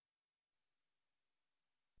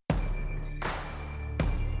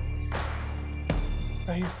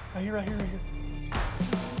here. Right here.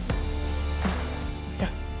 Yeah.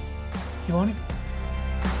 You want him?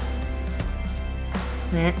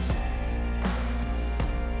 Yeah.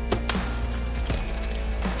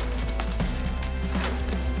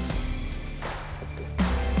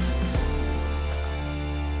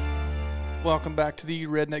 Welcome back to the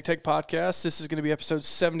Redneck Tech Podcast. This is going to be episode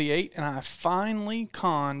 78, and I finally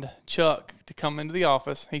conned Chuck to come into the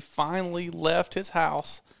office. He finally left his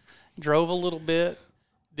house, drove a little bit,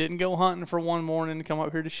 didn't go hunting for one morning to come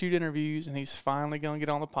up here to shoot interviews, and he's finally going to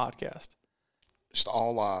get on the podcast. Just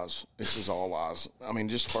all lies. This is all lies. I mean,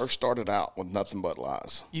 just first started out with nothing but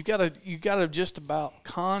lies. You gotta just about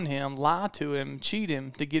con him, lie to him, cheat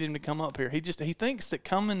him to get him to come up here. He thinks that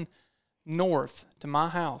coming north to my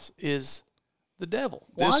house is the devil.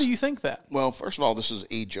 Why do you think that? Well, first of all, this is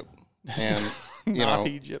Egypt, and Not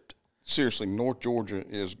Egypt. Seriously, North Georgia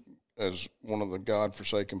is one of the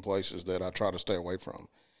godforsaken places that I try to stay away from.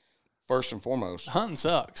 First and foremost, Hunting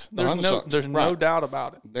sucks. There's no doubt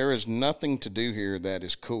about it. There is nothing to do here that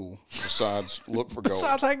is cool besides look for gold.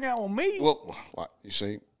 Besides hanging out with me. Well, you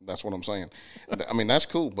see, that's what I'm saying. I mean, that's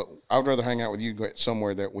cool, but I would rather hang out with you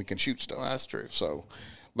somewhere that we can shoot stuff. Well, that's true. So,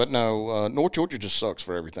 but no, North Georgia just sucks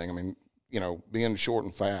for everything. I mean, being short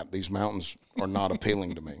and fat, these mountains are not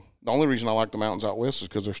appealing to me. The only reason I like the mountains out west is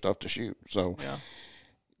because there's stuff to shoot. So, yeah.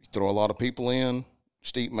 You throw a lot of people in,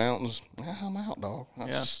 steep mountains, I'm out, dog.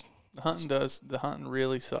 The hunting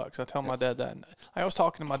really sucks. I tell my dad that. I was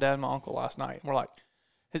talking to my dad and my uncle last night, and we're like,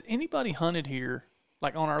 has anybody hunted here,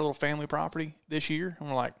 like on our little family property this year? And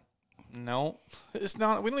we're like, no, it's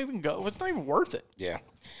not. We don't even go. It's not even worth it. Yeah.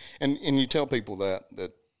 And you tell people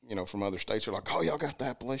that from other states are like, oh, y'all got the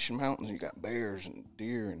Appalachian Mountains, and you got bears and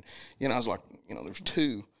deer. And, I was like, there's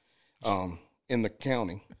two in the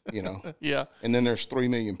county, Yeah. And then there's 3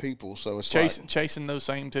 million people. So it's chasing those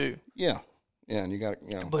same two. Yeah. Yeah. And you got,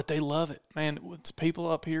 But they love it, man. It's people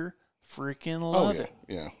up here freaking love it.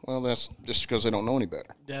 Yeah. Well, that's just because they don't know any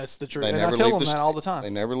better. That's the truth. And I tell them that all the time. They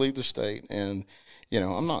never leave the state. And,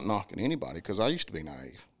 I'm not knocking anybody because I used to be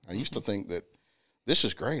naive. I used to think that this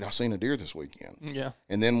is great. I seen a deer this weekend. Yeah.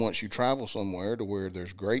 And then once you travel somewhere to where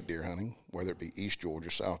there's great deer hunting, whether it be East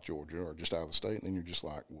Georgia, South Georgia, or just out of the state, then you're just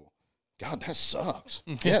like, well, God, that sucks.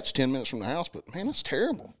 Yeah, it's 10 minutes from the house, but, man, that's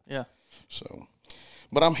terrible. Yeah. So,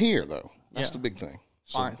 but I'm here, though. That's the big thing.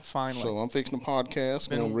 So, Finally. So I'm fixing a podcast.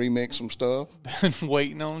 Going to remix some stuff. Been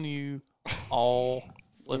waiting on you all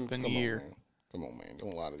flipping year. Come on, man.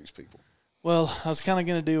 Don't lie to these people. Well, I was kind of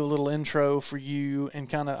going to do a little intro for you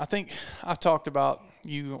and I think I've talked about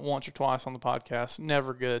you once or twice on the podcast.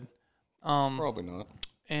 Never good. Probably not.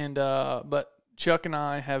 And, but Chuck and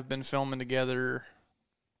I have been filming together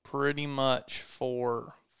pretty much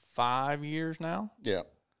for 5 years now. Yeah.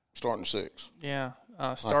 Starting 6. Yeah.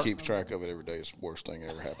 I keep track of it every day. It's the worst thing that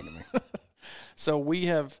ever happened to me. So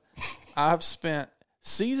I've spent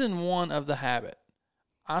season 1 of The Habit.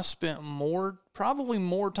 I spent probably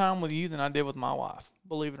more time with you than I did with my wife,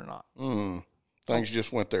 believe it or not. Things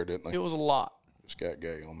just went there, didn't they? It was a lot. Just got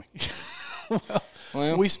gay on me.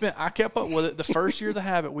 well, I kept up with it. The first year of The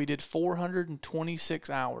Habit, we did 426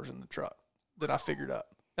 hours in the truck that I figured up.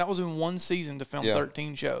 That was in one season to film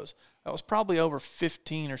 13 shows. That was probably over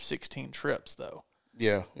 15 or 16 trips, though.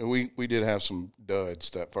 Yeah, we did have some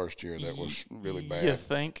duds that first year that was really bad. You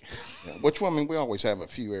think? Yeah, which, we always have a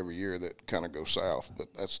few every year that kind of go south, but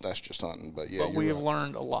that's just hunting. But, yeah, we have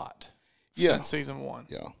learned a lot since season 1.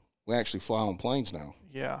 Yeah. We actually fly on planes now.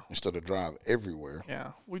 Yeah. Instead of drive everywhere.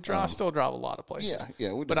 Yeah. We still drive a lot of places.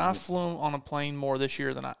 Yeah, we do. But I flew on a plane more this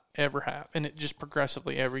year than I ever have. And it just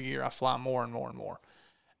progressively every year I fly more and more and more.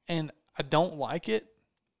 And I don't like it.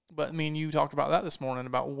 But me and you talked about that this morning,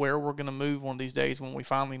 about where we're going to move one of these days when we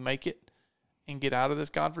finally make it and get out of this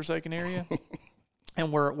godforsaken area.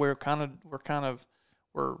 And we're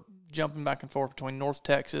jumping back and forth between North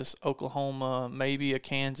Texas, Oklahoma, maybe a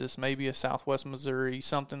Kansas, maybe a Southwest Missouri,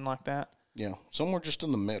 something like that. Yeah, somewhere just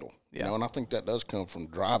in the middle. Yeah. And I think that does come from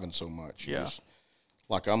driving so much. Yeah.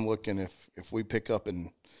 Like I'm looking if we pick up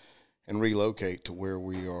and relocate to where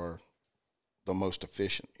we are the most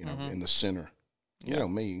efficient, in the center. You know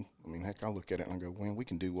me, heck, I look at it and I go, man, we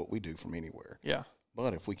can do what we do from anywhere. Yeah.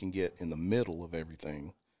 But if we can get in the middle of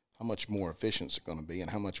everything, how much more efficient is it going to be,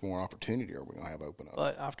 and how much more opportunity are we going to have open up?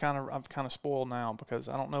 But I've kind of spoiled now because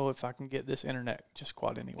I don't know if I can get this internet just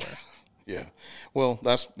quite anywhere. Yeah. Well,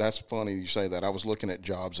 that's funny you say that. I was looking at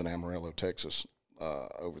jobs in Amarillo, Texas,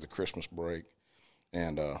 over the Christmas break,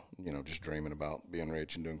 and just dreaming about being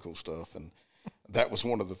rich and doing cool stuff, and that was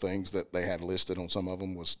one of the things that they had listed on some of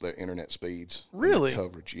them was the internet speeds. Really?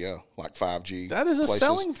 Coverage, yeah, like 5G. That is a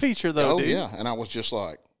selling feature, though, dude. Oh, yeah, and I was just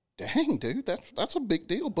like, dang, dude, that's a big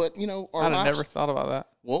deal. But, you know, our I'd have lives, never thought about that.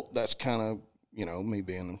 well, that's kind of, you know, me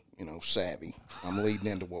being, you know, savvy. I'm leading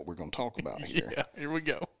into what we're going to talk about here. Yeah, here we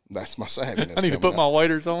go. That's my savviness. I need to put my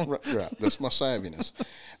waders on. Right. That's my savviness.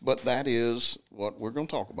 But that is what we're going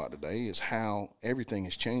to talk about today, is how everything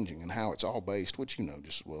is changing and how it's all based, which you know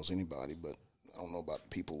just as well as anybody, but I don't know about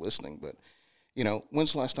people listening. But, you know,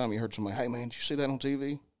 when's the last time you heard somebody, hey, man, did you see that on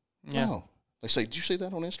TV? Yeah. No. They say, did you see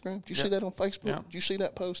that on Instagram? Did you see that on Facebook? Yeah. Did you see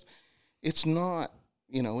that post? It's not,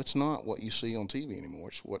 you know, it's not what you see on TV anymore.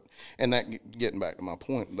 It's what, and that, getting back to my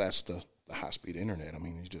point, that's the high-speed internet. I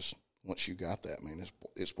mean, you just, once you got that, man,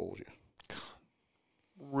 it spoils you.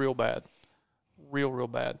 Real bad. Real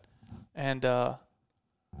bad. And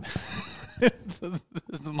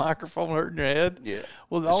is the microphone hurting your head? Yeah.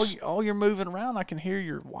 Well, all you're moving around, I can hear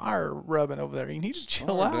your wire rubbing over there. You need to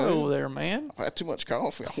chill out over there, man. I've had too much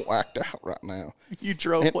coffee. I'm whacked out right now. You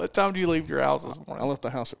drove. What time do you leave your house this morning? I left the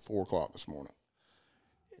house at 4 o'clock this morning.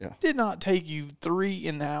 Yeah. It did not take you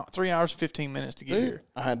 3 hours and 15 minutes to get here.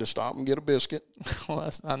 I had to stop and get a biscuit. Well,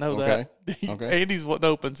 I know Okay. that. Okay. Andy's wasn't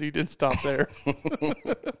open, so you didn't stop there.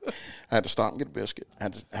 I had to stop and get a biscuit. I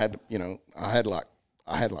had to, you know, I had like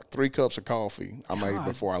 3 cups of coffee I made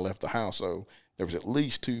before I left the house. So there was at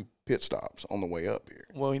least 2 pit stops on the way up here.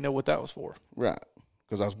 Well, you know what that was for. Right.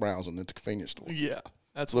 Because I was browsing at the convenience store. Yeah,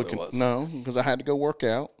 that's what it was. No, because I had to go work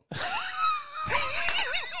out.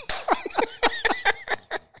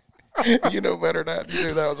 You know better than that. You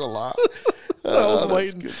knew that was a lot.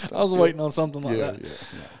 I was waiting on something like that. Yeah.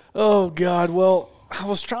 Oh God! Well, I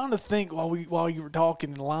was trying to think while you were talking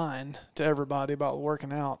and lying to everybody about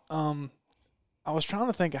working out. I was trying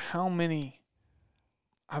to think of how many.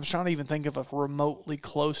 I was trying to even think of a remotely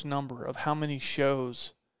close number of how many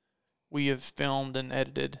shows we have filmed and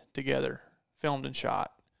edited together, filmed and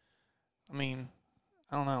shot. I mean,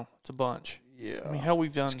 I don't know. It's a bunch. Yeah. I mean, hell,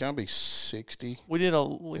 we've done. It's gotta be 60. We did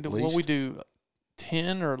what we do,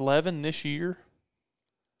 10 or 11 this year.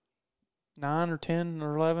 9 or 10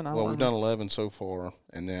 or 11. Well, we've done 11 so far,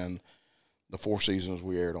 and then the 4 seasons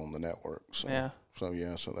we aired on the network. So,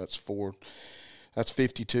 yeah. So that's 4. That's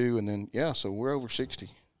 52, and then so we're over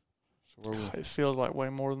 60. So It feels like way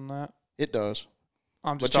more than that. it does.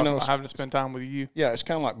 I'm just talking about having to spend time with you. Yeah, it's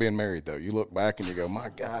kind of like being married, though. You look back and you go, my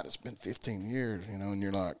God, it's been 15 years, you know, and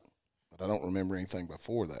you're like, but I don't remember anything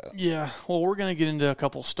before that. Yeah. Well, we're going to get into a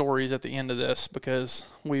couple stories at the end of this because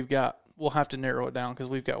we'll have to narrow it down because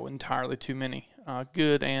we've got entirely too many,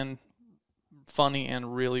 good and funny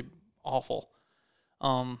and really awful.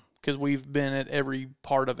 Because we've been at every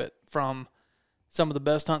part of it, from some of the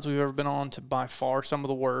best hunts we've ever been on to by far some of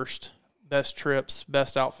the worst, best trips,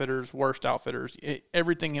 best outfitters, worst outfitters,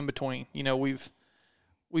 everything in between. You know, we've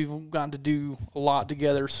gotten to do a lot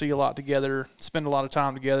together, see a lot together, spend a lot of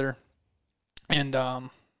time together. And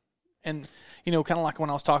you know, kind of like when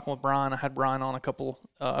I was talking with Brian, I had Brian on a couple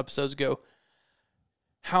episodes ago,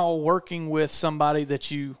 how working with somebody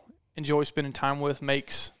that you enjoy spending time with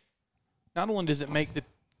makes, not only does it make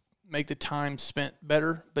the time spent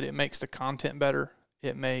better, but it makes the content better.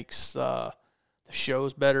 It makes the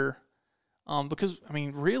shows better. Because, I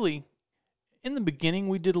mean, really, in the beginning,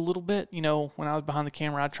 we did a little bit. You know, when I was behind the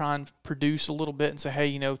camera, I'd try and produce a little bit and say, hey,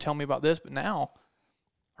 you know, tell me about this. But now,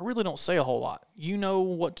 I really don't say a whole lot. You know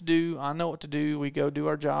what to do. I know what to do. We go do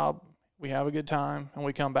our job. We have a good time, and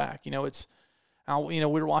we come back. You know, we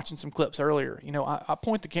were watching some clips earlier. You know, I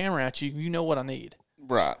point the camera at you. You know what I need.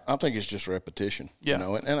 Right. I think it's just repetition. Yeah. You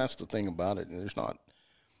know, and that's the thing about it. There's not,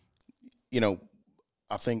 you know,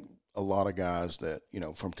 I think a lot of guys that, you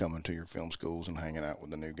know, from coming to your film schools and hanging out with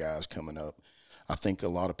the new guys coming up, I think a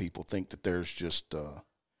lot of people think that there's just,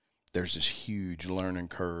 there's this huge learning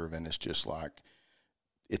curve, and it's just like,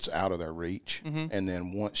 it's out of their reach. Mm-hmm. And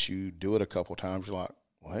then once you do it a couple of times, you're like,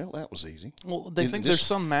 well, that was easy. Well, they think there's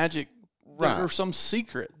some magic. Right. Or some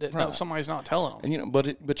secret that somebody's not telling them. And, you know,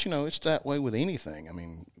 but you know, it's that way with anything. I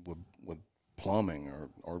mean, with plumbing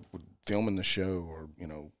or with filming the show, or, you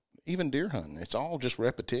know, even deer hunting, it's all just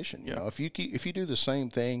repetition. You know, if you do the same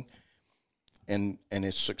thing and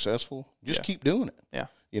it's successful, just keep doing it. Yeah.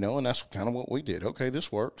 You know, and that's kind of what we did. Okay,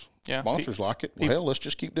 this works. Yeah. Sponsors like it. Well, hell, let's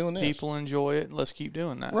just keep doing this. People enjoy it. Let's keep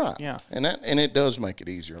doing that. Right. Yeah. And it does make it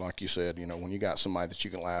easier, like you said. You know, when you got somebody that you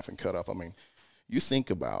can laugh and cut up. I mean, you think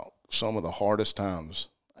about some of the hardest times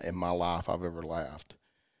in my life I've ever laughed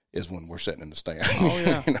is when we're sitting in the stand. Oh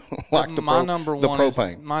yeah, you know, like number one. The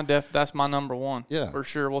propane. That's my number one. Yeah, for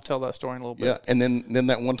sure. We'll tell that story in a little bit. Yeah, and then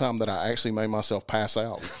that one time that I actually made myself pass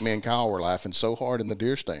out. Me and Kyle were laughing so hard in the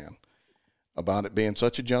deer stand about it being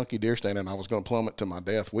such a junky deer stand, and I was going to plummet to my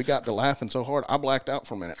death. We got to laughing so hard, I blacked out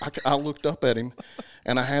for a minute. I looked up at him,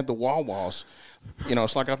 and I had the wah-wahs. You know,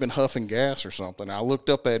 it's like I've been huffing gas or something. I looked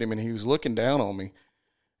up at him, and he was looking down on me,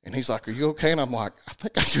 and he's like, "Are you okay?" And I'm like, "I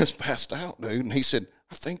think I just passed out, dude." And he said,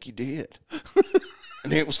 "I think you did."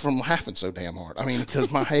 And it was from laughing so damn hard. I mean, because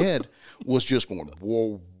my head was just going,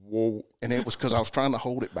 whoa, whoa. And it was because I was trying to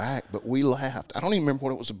hold it back, but we laughed. I don't even remember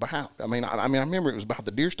what it was about. I remember it was about the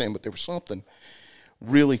deer stand, but there was something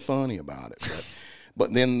really funny about it.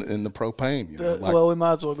 But then in the propane, you know. Well, we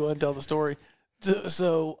might as well go ahead and tell the story.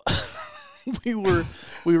 So we were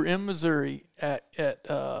in Missouri at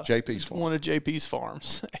JP's farm. One of JP's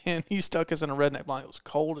farms, and he stuck us in a redneck blind. It was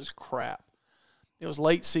cold as crap. It was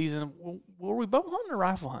late season. Were we bow hunting or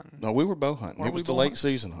rifle hunting? No, we were bow hunting. It was the late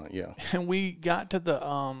season hunt, yeah. And we got to that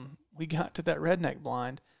redneck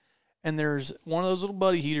blind, and there's one of those little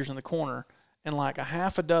buddy heaters in the corner, and like a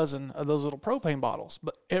half a dozen of those little propane bottles,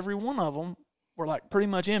 but every one of them were like pretty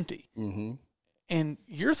much empty. Mm-hmm. And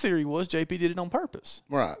your theory was JP did it on purpose.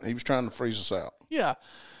 Right. He was trying to freeze us out. Yeah.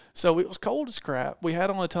 So it was cold as crap. We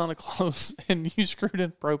had on a ton of clothes, and you screwed in a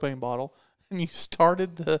propane bottle, and you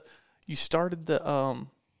started the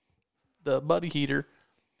buddy heater,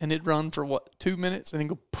 and it'd run for 2 minutes, and then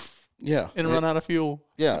go poof. Yeah. And run out of fuel.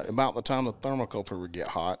 Yeah. About the time the thermocouple would get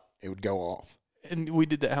hot, it would go off. And we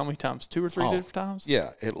did that how many times? 2 or 3 different times?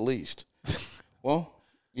 Yeah, at least. Well,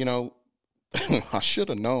 you know, I should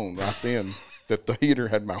have known right then that the heater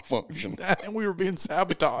had malfunctioned. And we were being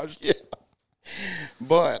sabotaged. Yeah.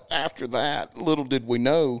 But after that, little did we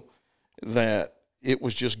know that it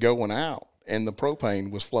was just going out and the propane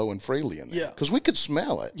was flowing freely in there. Yeah. Because we could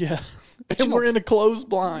smell it. Yeah. And we're in a closed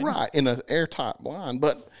blind. Right, in an airtight blind.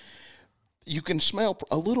 But you can smell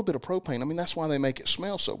a little bit of propane. I mean, that's why they make it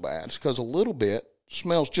smell so bad. It's because a little bit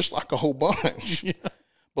smells just like a whole bunch. Yeah.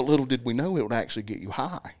 But little did we know it would actually get you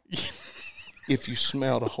high if you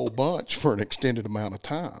smelled a whole bunch for an extended amount of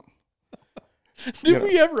time. Did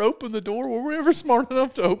we ever open the door? Were we ever smart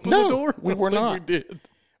enough to open the door? We were not. We did.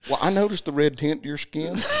 Well, I noticed the red tint to your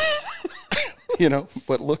skin, you know,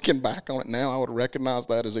 but looking back on it now, I would recognize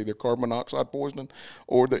that as either carbon monoxide poisoning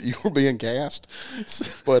or that you were being gassed.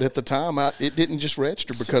 But at the time, it didn't just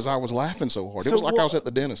register because I was laughing so hard. It was like I was at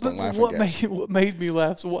the dentist and laughing gas. What made me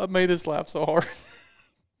laugh? What made us laugh so hard?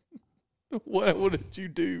 What did you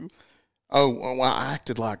do? Oh, well, I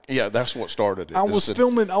acted like, yeah, that's what started it. I was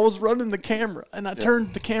filming. I was running the camera, and I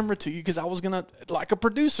turned the camera to you because I was going to, like a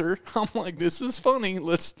producer, I'm like, this is funny.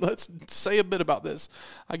 Let's say a bit about this.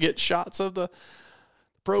 I get shots of the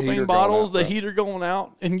propane bottles, the heater going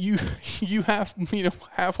out, and you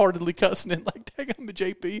half-heartedly cussing it like, "Dang, I'm a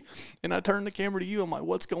JP." And I turn the camera to you. I'm like,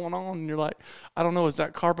 "What's going on?" And you're like, "I don't know. Is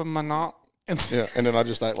that carbon monoxide?" Yeah, and then I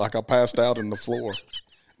just act like I passed out on the floor.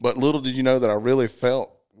 But little did you know that I really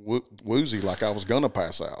felt woozy, like I was gonna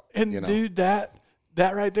pass out. And you know? dude, that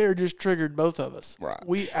right there just triggered both of us. Right.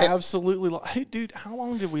 We absolutely. Hey, dude, how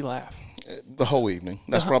long did we laugh? The whole evening.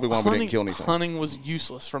 That's probably why we didn't kill anything. Hunting was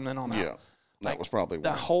useless from then on out. Yeah, that was probably why.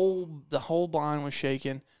 The whole blind was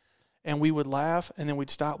shaking, and we would laugh, and then we'd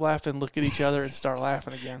stop laughing, look at each other, and start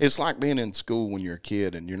laughing again. It's like being in school when you're a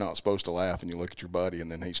kid and you're not supposed to laugh, and you look at your buddy,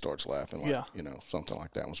 and then he starts laughing, like, you know, something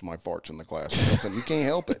like that. When somebody farts in the class or something, you can't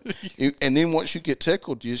help it. And then once you get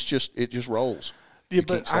tickled, it just rolls. Yeah,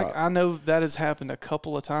 but I know that has happened a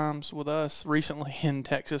couple of times with us recently in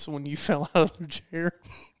Texas when you fell out of the chair.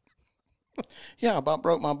 Yeah, I about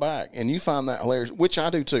broke my back, and you find that hilarious, which I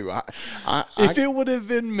do too. If it would have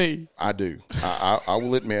been me, I do. I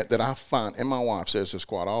will admit that I find, and my wife says this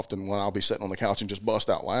quite often, when I'll be sitting on the couch and just bust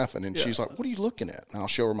out laughing, and she's like, "What are you looking at?" And I'll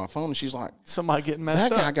show her my phone, and she's like, "Somebody getting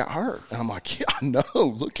messed up. That guy got hurt." And I'm like, "Yeah, I know.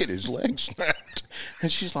 Look at his leg snapped."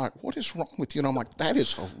 And she's like, "What is wrong with you?" And I'm like, "That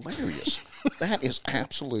is hilarious. That is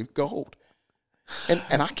absolute gold."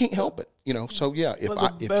 And I can't help it, you know. So yeah, if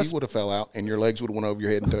you would have fell out and your legs would have went over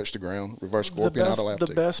your head and touched the ground, reverse scorpion, I'd have laughed too.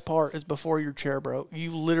 The best part is before your chair broke,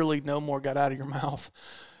 you literally no more got out of your mouth.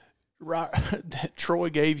 Right, Troy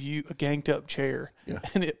gave you a ganked up chair,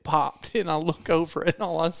 and it popped, and I look over, and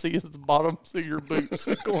all I see is the bottoms of your boots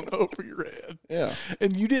going over your head. Yeah,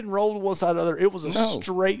 and you didn't roll to one side or the other; it was a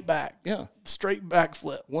straight back. Yeah, straight back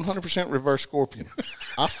flip. 100% reverse scorpion.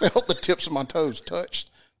 I felt the tips of my toes touched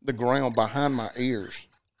the ground behind my ears.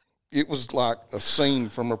 It was like a scene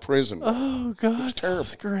from a prison. Oh, God. It was terrible.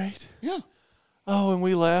 That's great. Yeah. Oh, and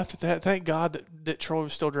we laughed at that. Thank God that Troy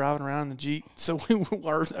was still driving around in the Jeep, so we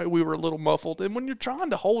were a little muffled. And when you're trying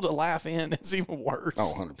to hold a laugh in, it's even worse.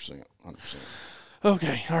 Oh, 100%. 100%.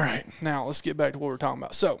 Okay, all right. Now, let's get back to what we're talking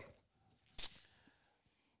about. So,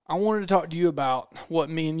 I wanted to talk to you about what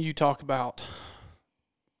me and you talk about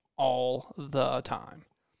all the time.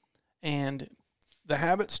 And the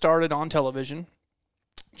habit started on television,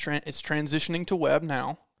 It's transitioning to web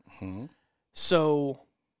now. Mm-hmm. So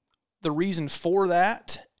the reason for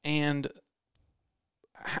that, and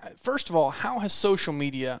first of all, how has social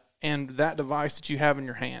media and that device that you have in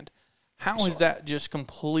your hand, how has that just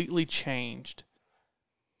completely changed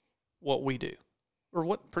what we do?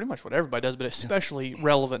 Or pretty much what everybody does, but especially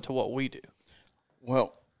relevant to what we do.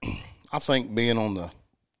 Well, I think being on the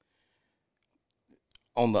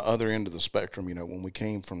other end of the spectrum, when we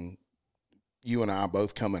came from, you and I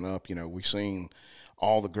both coming up, we seen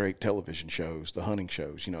all the great television shows, the hunting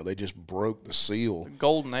shows, they just broke the seal. The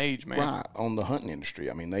golden age, man. Right, on the hunting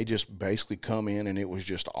industry. I mean, they just basically come in and it was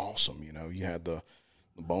just awesome. You had the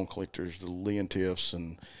Bone Collectors, the Lee and Tiffs,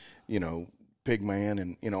 and,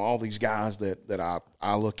 Pigman, and, all these guys that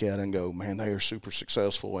I look at and go, man, they are super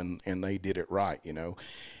successful and they did it right,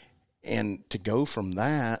 And to go from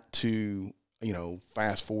that to,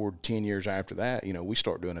 fast forward 10 years after that, we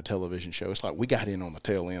start doing a television show. It's like we got in on the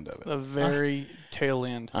tail end of it. The very tail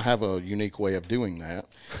end. I have a unique way of doing that.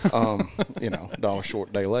 Dollar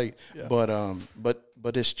short, day late. Yeah. But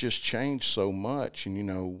it's just changed so much.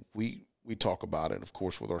 And, we talk about it, of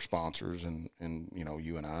course, with our sponsors and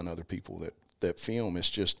you and I and other people that film.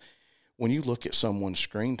 It's just when you look at someone's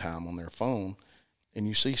screen time on their phone and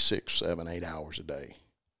you see 6, 7, 8 hours a day,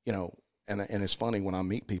 and it's funny when I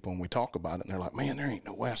meet people and we talk about it and they're like, man, there ain't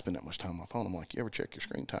no way I spend that much time on my phone. I'm like, you ever check your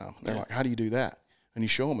screen time? And they're like, how do you do that? And you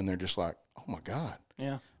show them and they're just like, oh my God.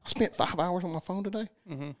 Yeah. I spent 5 hours on my phone today.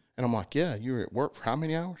 Mm-hmm. And I'm like, yeah, you were at work for how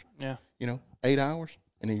many hours? Yeah. 8 hours.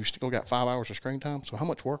 And then you still got 5 hours of screen time. So how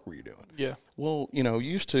much work were you doing? Yeah. Well,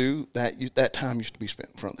 used to that time used to be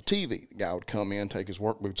spent in front of the TV. The guy would come in, take his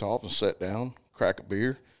work boots off, and sit down, crack a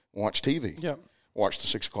beer, watch TV. Yeah. Watch the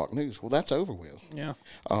 6 o'clock news. Well, that's over with. Yeah.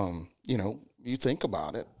 You think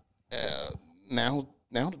about it.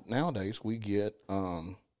 Nowadays we get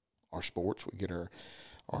our sports, we get our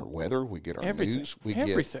weather, we get our news, we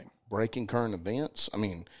get breaking current events. I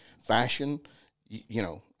mean, fashion.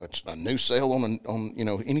 A new sale on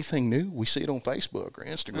anything new, we see it on Facebook or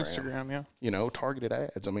Instagram. Instagram, yeah. Targeted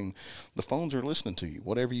ads. I mean, the phones are listening to you.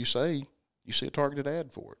 Whatever you say, you see a targeted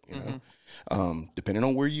ad for it. Depending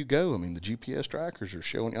on where you go. I mean, the GPS trackers are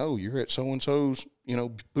showing, oh, you're at so and so's,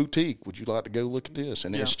 boutique. Would you like to go look at this?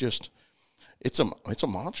 And it's just, it's a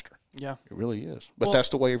monster. Yeah, it really is. But that's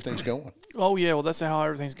the way everything's going. Oh yeah, well that's how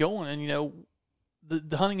everything's going. And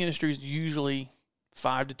the hunting industry is usually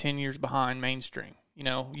 5 to 10 years behind mainstream.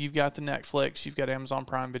 You've got the Netflix, you've got Amazon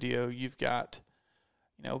Prime Video, you've got,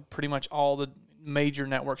 pretty much all the major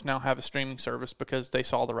networks now have a streaming service because they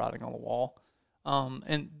saw the writing on the wall.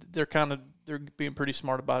 And they're being pretty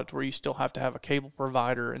smart about it to where you still have to have a cable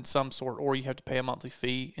provider in some sort, or you have to pay a monthly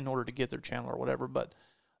fee in order to get their channel or whatever. But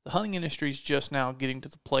the hunting industry is just now getting to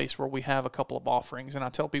the place where we have a couple of offerings. And I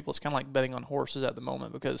tell people it's kind of like betting on horses at the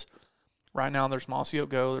moment because right now there's Mossy Oak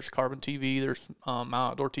Go, there's Carbon TV, there's Mount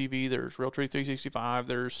Outdoor TV, there's Realtree 365,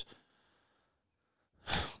 there's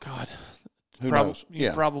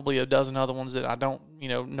probably a dozen other ones that I don't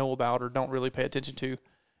know about or don't really pay attention to. And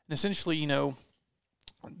essentially,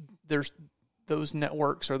 there's those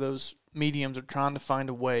networks or those mediums are trying to find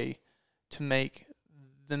a way to make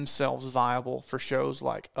themselves viable for shows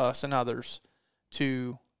like us and others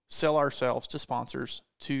to sell ourselves to sponsors,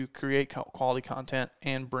 to create quality content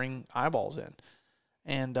and bring eyeballs in.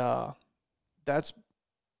 And that's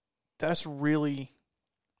really,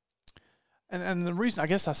 and the reason I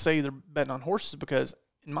guess I say they're betting on horses is because,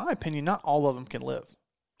 in my opinion, not all of them can live.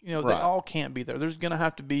 They all can't be there. There's going to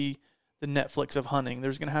have to be the Netflix of hunting.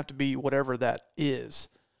 There's going to have to be whatever that is.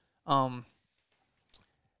 And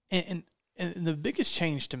the biggest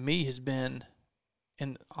change to me has been,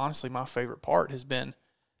 and honestly my favorite part has been,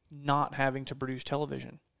 not having to produce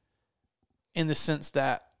television, in the sense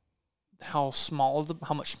that how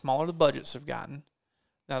much smaller the budgets have gotten.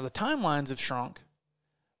 Now the timelines have shrunk,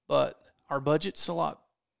 but our budget's a lot.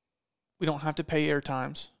 We don't have to pay air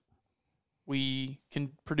times. We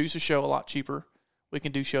can produce a show a lot cheaper. We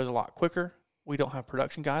can do shows a lot quicker. We don't have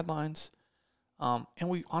production guidelines. And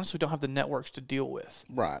we honestly don't have the networks to deal with.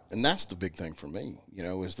 Right. And that's the big thing for me,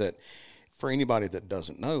 is that for anybody that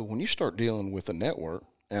doesn't know, when you start dealing with a network,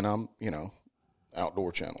 and I'm,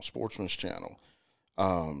 Outdoor Channel, Sportsman's Channel.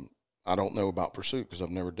 I don't know about Pursuit because I've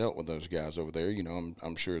never dealt with those guys over there.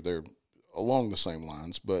 I'm sure they're along the same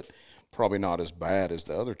lines, but probably not as bad as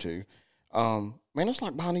the other two. Man, it's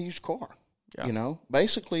like buying a used car. Yeah.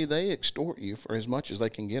 Basically they extort you for as much as they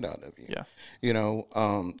can get out of you. Yeah.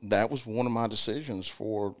 That was one of my decisions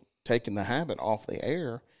for taking the habit off the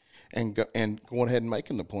air and going ahead and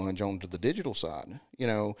making the plunge onto the digital side.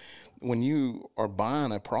 When you are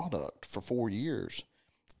buying a product for 4 years,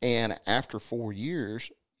 and after 4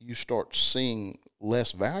 years, you start seeing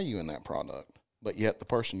less value in that product, but yet the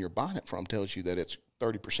person you're buying it from tells you that it's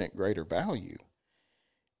 30% greater value,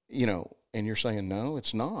 and you're saying, no,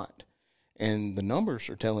 it's not. And the numbers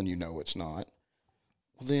are telling you, no, it's not.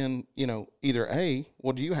 Well, then, either A,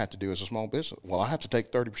 what do you have to do as a small business? Well, I have to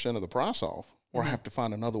take 30% of the price off, or I have to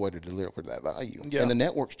find another way to deliver that value. Yeah. And the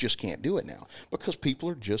networks just can't do it now because people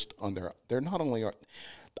are just they're not only,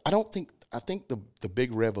 I think the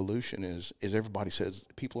big revolution is everybody says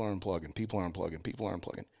people are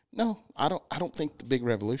unplugging. No, I don't think the big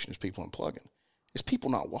revolution is people unplugging. It's people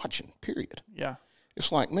not watching, period. Yeah.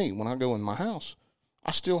 It's like me. When I go in my house,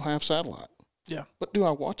 I still have satellite. Yeah. But do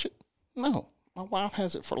I watch it? No. My wife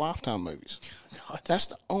has it for Lifetime movies. God. That's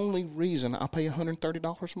the only reason I pay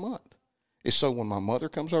 $130 a month. Is so when my mother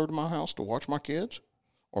comes over to my house to watch my kids,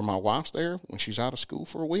 or my wife's there when she's out of school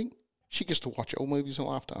for a week, she gets to watch old movies in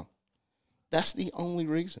Lifetime. That's the only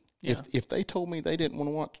reason. Yeah. If they told me they didn't want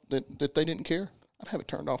to watch, that they didn't care, I'd have it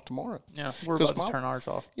turned off tomorrow. Yeah, we're about to turn ours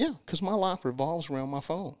off. Yeah, because my life revolves around my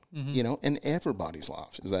phone, and everybody's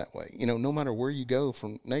life is that way. No matter where you go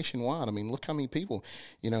from nationwide, I mean, look how many people,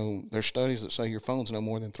 there's studies that say your phone's no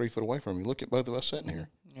more than 3 foot away from you. Look at both of us sitting here.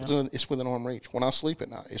 Yeah. It's within arm reach. When I sleep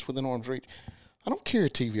at night, it's within arm's reach. I don't carry a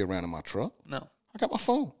TV around in my truck. No. I got my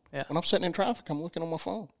phone. Yeah. When I'm sitting in traffic, I'm looking on my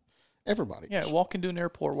phone. Everybody. Yeah, walk into an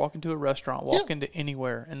airport, walk into a restaurant, walk into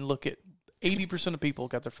anywhere, and look at 80% of people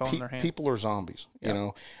got their phone in their hand. People are zombies,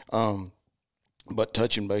 But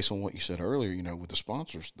touching base on what you said earlier, with the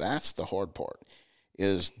sponsors, that's the hard part.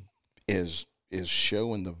 Is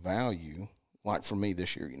showing the value. Like for me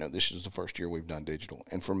this year, this is the first year we've done digital,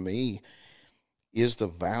 and for me, is the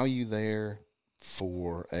value there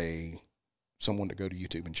for someone to go to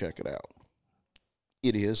YouTube and check it out?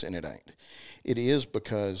 It is, and it ain't. It is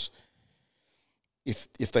because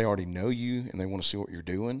if they already know you and they want to see what you're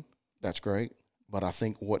doing, that's great. But I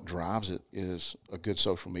think what drives it is a good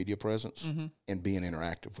social media presence and being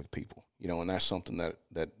interactive with people. And that's something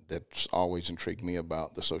that's always intrigued me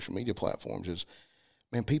about the social media platforms is,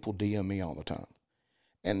 man, people DM me all the time.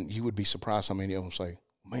 And you would be surprised how many of them say,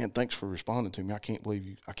 man, thanks for responding to me. I can't believe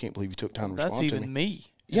you took time to respond to me. That's even me.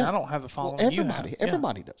 Yeah. I don't have the following you have.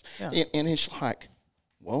 Everybody does. Yeah. And it's like,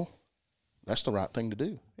 well, that's the right thing to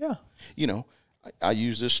do. Yeah. I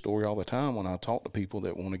use this story all the time when I talk to people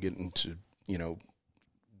that want to get into,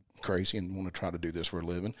 crazy and want to try to do this for a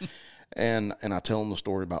living. and I tell them the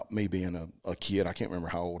story about me being a kid. I can't remember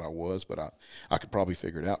how old I was, but I could probably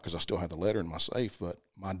figure it out because I still have the letter in my safe. But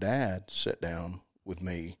my dad sat down with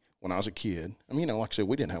me when I was a kid. I mean, like I said,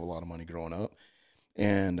 we didn't have a lot of money growing up,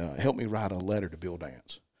 and helped me write a letter to Bill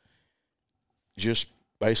Dance. Just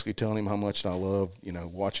basically telling him how much I love,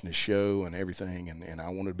 watching his show and everything, and I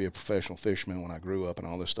wanted to be a professional fisherman when I grew up and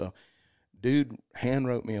all this stuff. Dude hand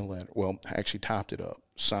wrote me a letter. Well, actually typed it up,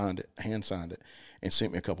 signed it, hand signed it, and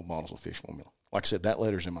sent me a couple bottles of fish formula. Like I said, that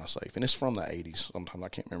letter's in my safe, and it's from the 80s. Sometimes I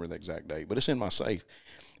can't remember the exact date, but it's in my safe.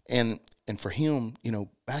 And for him,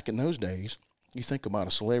 back in those days, you think about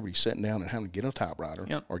a celebrity sitting down and having to get a typewriter,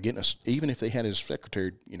 or getting even if they had his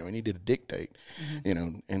secretary, and he did a dictate,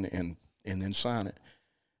 and then sign it.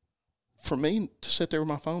 For me to sit there with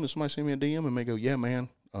my phone and somebody send me a DM and they go, yeah, man,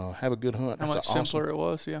 have a good hunt. How much simpler it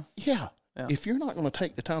was, yeah. Yeah. If you're not going to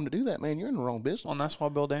take the time to do that, man, you're in the wrong business. Well, and that's why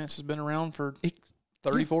Bill Dance has been around for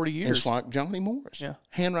 30, 40 years. It's like Johnny Morris. Yeah.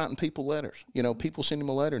 Handwriting people letters. People send him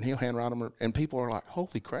a letter and he'll handwrite them. And people are like,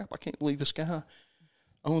 holy crap, I can't believe this guy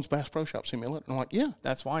owns Bass Pro Shop. Send me a letter. And I'm like, yeah.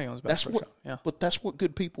 That's why he owns Bass Pro Shop. Yeah. But that's what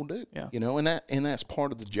good people do. Yeah. And that's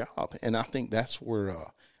part of the job. And I think that's where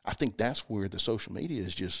the social media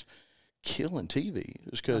is just killing TV.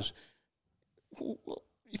 Is because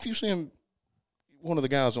if you send one of the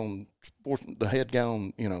guys on the head guy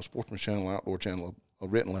on Sportsman's Channel, Outdoor Channel, a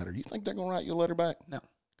written letter, you think they're going to write you a letter back? No.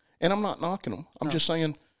 And I'm not knocking them. I'm just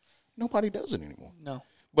saying nobody does it anymore. No.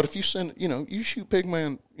 But if you send, you shoot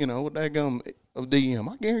Pigman, a daggum of DM,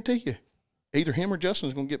 I guarantee you, either him or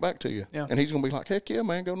Justin's going to get back to you. Yeah. And he's going to be like, heck yeah,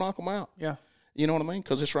 man, go knock them out. Yeah. You know what I mean?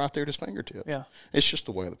 Because it's right there at his fingertips. Yeah. It's just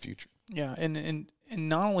the way of the future. Yeah. And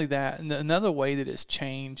not only that, and another way that it's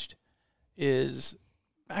changed is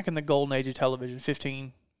back in the golden age of television,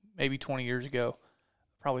 15, maybe 20 years ago,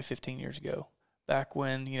 probably 15 years ago, back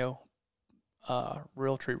when,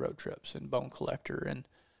 Realtree Road Trips and Bone Collector and,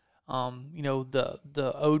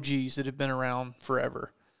 the OGs that have been around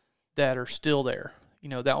forever that are still there.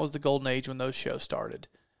 That was the golden age when those shows started.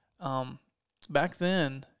 Back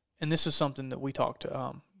then, and this is something that we talked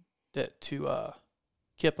to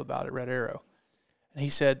Kip about at Red Arrow, and he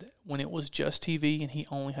said when it was just TV and he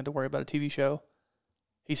only had to worry about a TV show,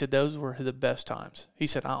 he said those were the best times. He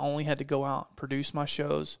said I only had to go out and produce my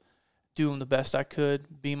shows do them the best I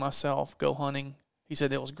could, be myself, go hunting. He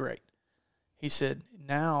said it was great. He said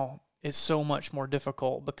now it's so much more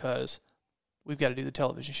difficult because we've got to do the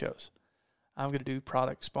television shows. I'm going to do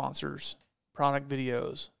product sponsors, product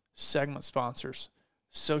videos, segment sponsors,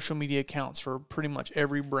 social media accounts for pretty much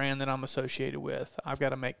every brand that I'm associated with. I've got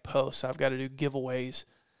to make posts. I've got to do giveaways.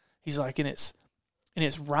 He's like, and it's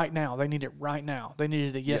right now. They need it right now. They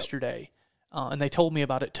needed it yesterday. And they told me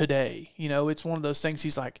about it today. You know, it's one of those things.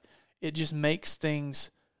 He's like, it just makes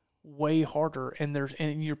things way harder,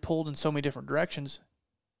 and you're pulled in so many different directions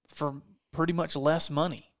for pretty much less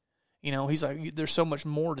money. You know, he's like, there's so much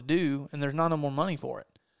more to do, and there's not no more money for it.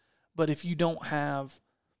 But if you don't have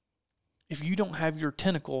your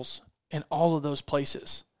tentacles in all of those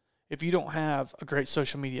places, if you don't have a great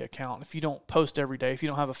social media account, if you don't post every day, if you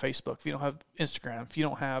don't have a Facebook, if you don't have Instagram, if you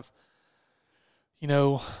don't have, you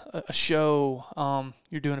know, a show,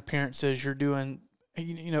 you're doing appearances, you're doing,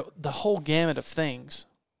 you know, the whole gamut of things,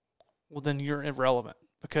 well, then you're irrelevant,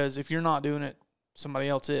 because if you're not doing it, somebody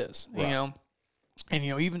else is, right. You know. And,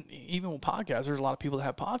 you know, even with podcasts, there's a lot of people that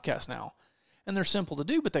have podcasts now, and they're simple to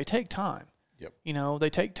do, but they take time. Yep. You know, they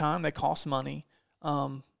take time, they cost money,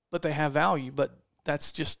 but they have value. But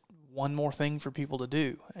that's just one more thing for people to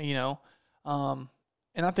do, you know.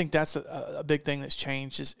 And I think that's a big thing that's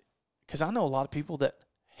changed, is because I know a lot of people that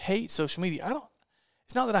hate social media.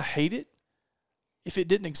 It's not that I hate it. If it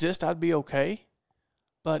didn't exist, I'd be okay.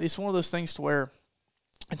 But it's one of those things to where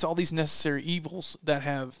it's all these necessary evils that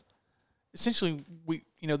have essentially,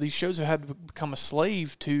 these shows have had to become a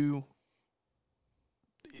slave to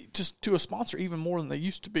a sponsor even more than they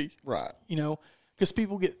used to be. Right. You know,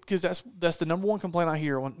 because that's the number one complaint I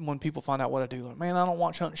hear when people find out what I do. Like, man, I don't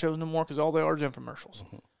watch hunting shows no more because all they are is infomercials.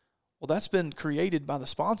 Mm-hmm. Well, that's been created by the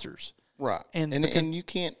sponsors. Right. And you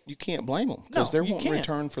can't blame them, because they're wanting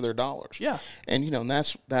return for their dollars. Yeah. And, you know, and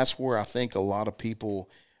that's where I think a lot of people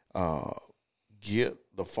get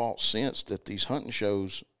the false sense that these hunting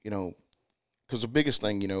shows, you know, because the biggest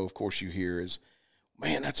thing, you know, of course, you hear is,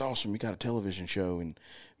 man, that's awesome. You got a television show, and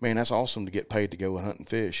man, that's awesome to get paid to go and hunt and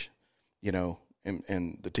fish, you know, and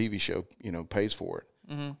the TV show, you know, pays for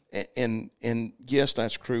it. Mm-hmm. And yes,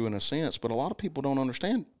 that's true in a sense, but a lot of people don't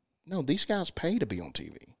understand. No, these guys pay to be on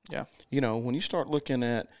TV. Yeah. You know, when you start looking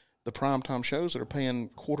at the primetime shows that are paying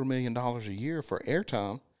 $250,000 a year for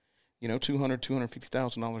airtime, you know,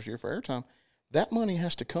 $250,000 a year for airtime, that money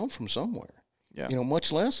has to come from somewhere. Yeah. You know,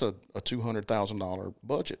 much less a $200,000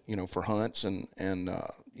 budget, you know, for hunts and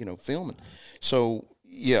you know, filming. So,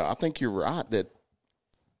 yeah, I think you're right that,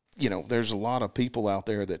 you know, there's a lot of people out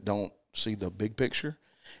there that don't see the big picture,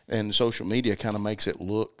 and social media kind of makes it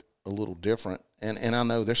look a little different. And I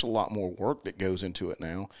know there's a lot more work that goes into it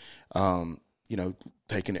now. You know,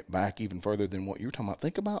 taking it back even further than what you're talking about.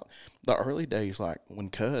 Think about the early days, like when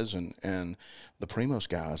Cuz and the Primos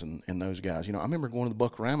guys and those guys. You know, I remember going to the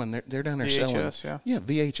Buck-A-Rama, and they're down there VHS, selling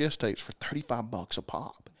VHS tapes for $35 a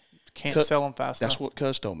pop. Can't sell them fast enough. That's what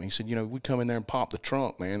Cuz told me. He said, you know, we come in there and pop the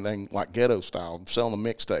trunk, man, they like ghetto style, selling a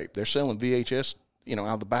mixtape. They're selling VHS, you know,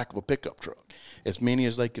 out of the back of a pickup truck, as many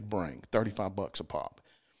as they could bring, $35 a pop.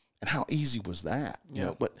 And how easy was that? You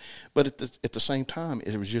know, but at the same time,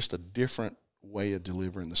 it was just a different way of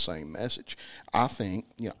delivering the same message. I think,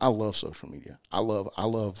 you know, I love social media. I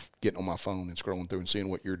love getting on my phone and scrolling through and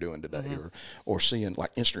seeing what you're doing today, mm-hmm. or seeing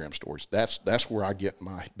like Instagram stories. That's where I get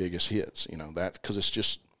my biggest hits, you know, that, because it's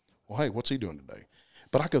just, well, hey, what's he doing today?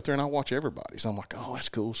 But I go through and I watch everybody's. I'm like, oh, that's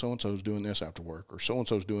cool. So-and-so's doing this after work, or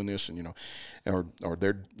so-and-so's doing this, and, you know, or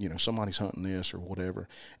they're, you know, somebody's hunting this or whatever.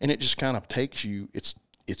 And it just kind of takes you, it's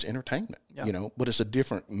entertainment, you know, but it's a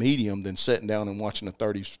different medium than sitting down and watching a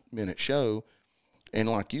 30-minute show. And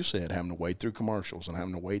like you said, having to wade through commercials and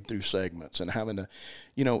having to wade through segments and having to,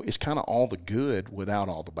 you know, it's kind of all the good without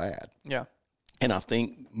all the bad. Yeah. And I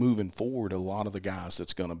think moving forward, a lot of the guys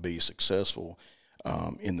that's going to be successful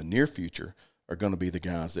in the near future are going to be the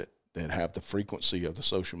guys that have the frequency of the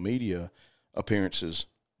social media appearances,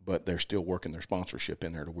 but they're still working their sponsorship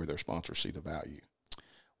in there to where their sponsors see the value.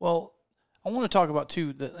 Well, I want to talk about,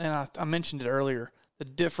 too, and I mentioned it earlier, the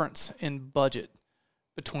difference in budget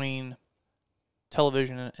between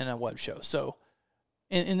television and a web show. So,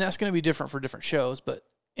 and that's going to be different for different shows, but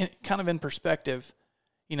kind of in perspective,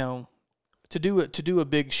 you know, to do a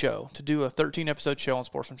big show, to do a 13-episode show on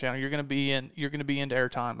Sportsman Channel, you're going to be into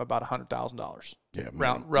airtime about $100,000.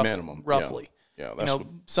 Yeah, minimum, roughly. Yeah, that's, you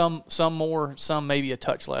know, some more, some maybe a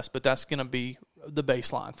touch less, but that's going to be the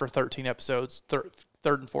baseline for 13 episodes,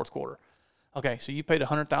 third and fourth quarter. Okay, so you paid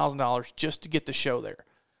 $100,000 just to get the show there.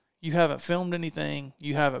 You haven't filmed anything.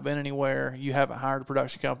 You haven't been anywhere. You haven't hired a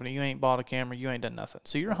production company. You ain't bought a camera. You ain't done nothing.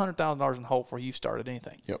 So you're $100,000 in the hole before you've started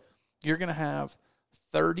anything. Yep. you're going to have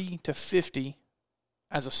 30 to 50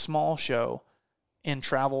 as a small show in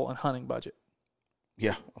travel and hunting budget.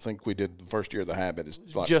 Yeah, I think we did the first year of the Habit.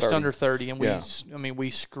 It's like just 30. under 30, and we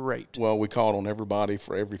scraped. Well, we called on everybody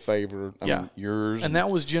for every favor. I mean, yours. And that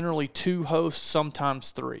was generally 2 hosts, sometimes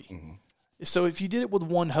 3. Mm-hmm. So if you did it with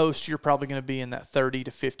one host, you're probably going to be in that 30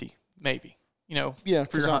 to 50, maybe, for your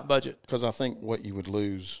hunt budget. Because I think what you would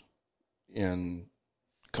lose in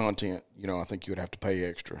content, I think you would have to pay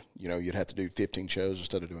extra. You'd have to do 15 shows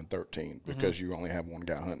instead of doing 13 because you only have one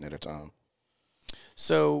guy hunting at a time.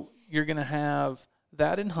 So you're going to have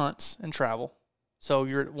that in hunts and travel. So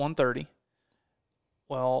you're at 130.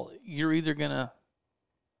 Well, you're either going to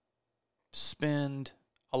spend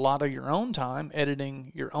a lot of your own time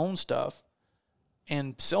editing your own stuff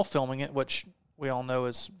and self-filming it, which we all know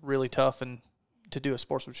is really tough. And to do a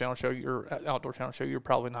sportsman channel show, your outdoor channel show, you're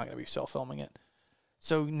probably not going to be self-filming it.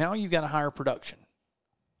 So now you've got to hire production.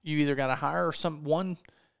 You either got to hire one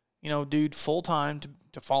dude full-time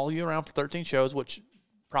to follow you around for 13 shows, which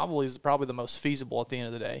is probably the most feasible at the end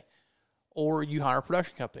of the day, or you hire a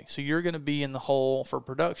production company. So you're going to be in the hole for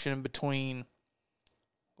production between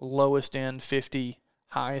lowest end 50,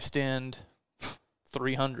 highest end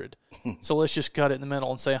 300. So let's just cut it in the middle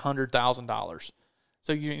and say $100,000.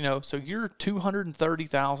 So so you're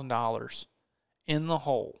 $230,000 in the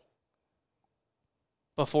hole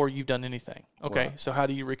before you've done anything. Okay, right. So how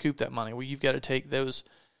do you recoup that money? Well, you've got to take those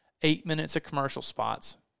 8 minutes of commercial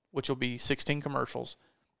spots, which will be 16 commercials,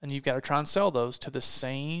 and you've got to try and sell those to the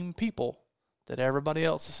same people that everybody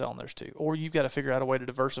else is selling theirs to. Or you've got to figure out a way to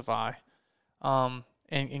diversify and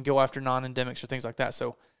go after non-endemics or things like that.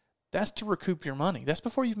 So that's to recoup your money. That's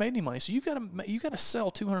before you've made any money. So you've got to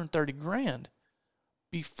sell $230,000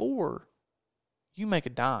 before you make a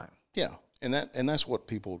dime. Yeah, and that's what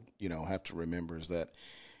people have to remember is that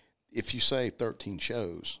if you say 13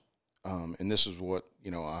 shows, and this is what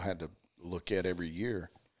I had to look at every year.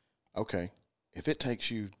 Okay, if it takes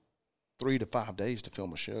you 3 to 5 days to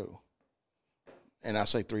film a show, and I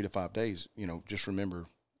say 3 to 5 days, just remember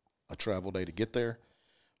a travel day to get there.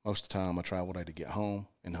 Most of the time, a travel day to get home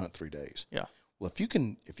and hunt 3 days. Yeah. Well, if you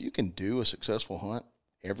can do a successful hunt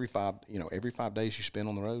every 5 days you spend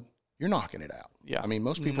on the road, you're knocking it out. Yeah. I mean,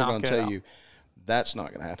 most people are going to tell you that's not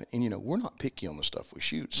going to happen. And we're not picky on the stuff we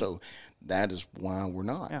shoot, so that is why we're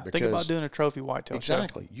not. Yeah. Think about doing a trophy whitetail show.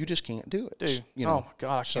 Exactly. You just can't do it. Dude. Oh my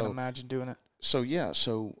God, I can't imagine doing it. So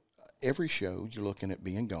every show you're looking at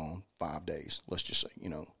being gone 5 days. Let's just say,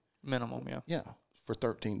 minimum, yeah. Yeah, for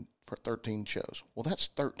 13 shows. Well, that's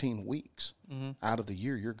 13 weeks out of the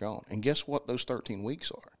year you're gone. And guess what those 13 weeks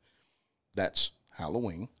are? That's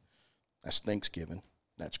Halloween, that's Thanksgiving,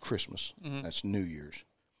 that's Christmas, that's New Year's.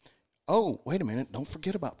 Oh, wait a minute, don't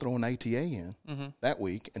forget about throwing ATA in that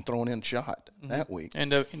week and throwing in SHOT that week.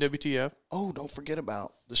 And NWTF. Oh, don't forget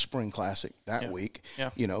about the Spring Classic that week. Yeah.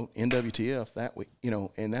 NWTF that week.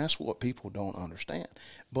 And that's what people don't understand.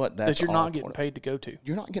 But that's that you're not getting paid to go to.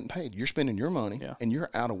 You're not getting paid. You're spending your money and you're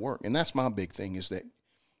out of work. And that's my big thing is that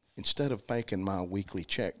instead of making my weekly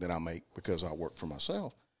check that I make because I work for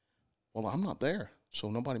myself, well, I'm not there. So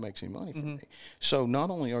nobody makes any money from me. So not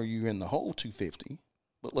only are you in the hole $250,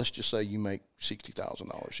 but let's just say you make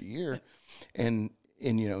 $60,000 a year, and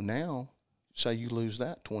now say you lose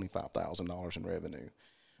that $25,000 in revenue.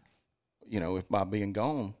 If by being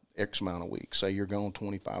gone X amount of weeks, say you're gone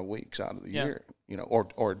 25 weeks out of the year,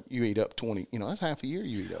 or you eat up 20, that's half a year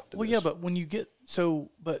you eat up. Yeah, but when you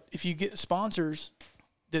but if you get sponsors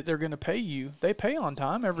that they're going to pay you, they pay on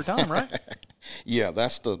time every time, right? Yeah,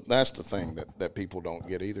 that's the thing that people don't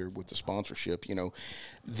get either with the sponsorship.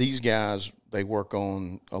 These guys, they work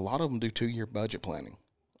on, a lot of them do 2-year budget planning.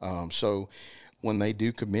 So when they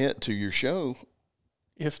do commit to your show,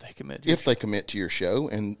 if they commit to your show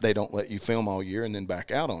and they don't let you film all year and then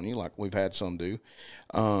back out on you, like we've had some do,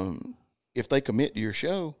 if they commit to your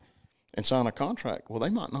show and sign a contract, well, they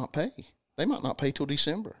might not pay. They might not pay till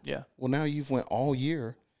December. Yeah. Well, now you've went all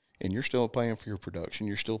year. And you're still paying for your production.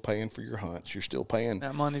 You're still paying for your hunts. You're still paying.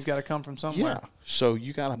 That money's got to come from somewhere. Yeah. So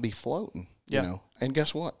you got to be floating, And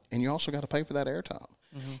guess what? And you also got to pay for that airtime,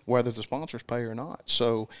 whether the sponsors pay or not.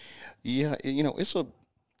 So, yeah,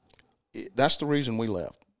 that's the reason we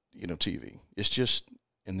left, TV. It's just,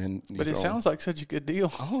 and then. But it sounds like such a good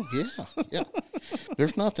deal. Oh, yeah.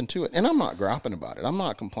 There's nothing to it. And I'm not griping about it. I'm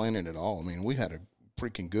not complaining at all. I mean, we had a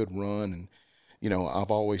freaking good run. And,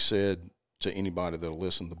 I've always said, to anybody that'll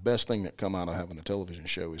listen, the best thing that come out of having a television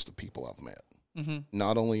show is the people I've met.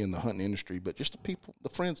 Not only in the hunting industry, but just the people, the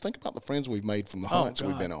friends. Think about the friends we've made from the hunts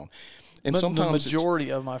we've been on. And sometimes the majority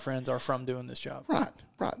of my friends are from doing this job. Right.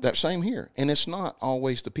 That same here. And it's not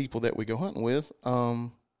always the people that we go hunting with.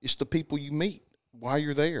 It's the people you meet while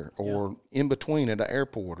you're there, or in between at an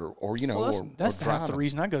airport, or you know, well, that's or half the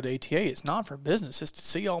reason I go to ATA. It's not for business; it's to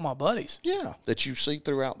see all my buddies. Yeah, that you see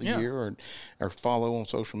throughout the year, or follow on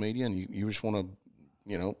social media, and you just want to,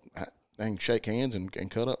 you know, shake hands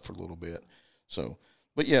and cut up for a little bit. So,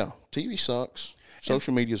 but yeah, TV sucks.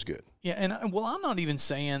 Social media is good. Yeah, and well, I'm not even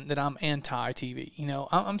saying that I'm anti-TV. You know,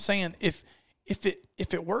 I'm saying if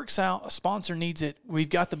it works out, a sponsor needs it, we've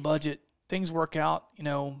got the budget, things work out, you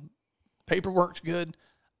know, paperwork's good.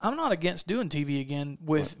 I'm not against doing TV again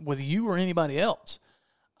with you or anybody else.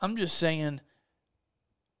 I'm just saying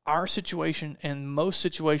our situation and most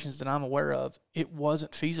situations that I'm aware of, it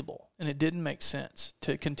wasn't feasible and it didn't make sense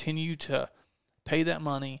to continue to pay that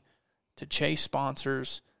money to chase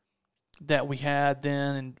sponsors that we had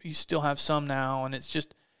then, and you still have some now, and it's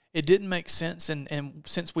just, it didn't make sense. And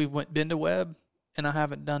since we've been to web, and I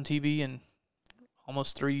haven't done TV in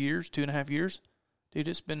almost 3 years, 2.5 years, dude,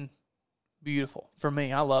 it's been beautiful for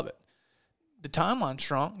me. I love it. The timeline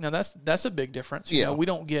shrunk. Now that's a big difference. You know, we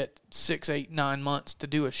don't get 6, 8, 9 months to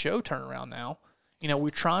do a show turnaround now. You know,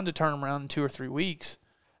 we're trying to turn them around in 2 or 3 weeks.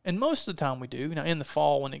 And most of the time we do. You know, in the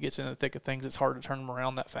fall when it gets in the thick of things, it's hard to turn them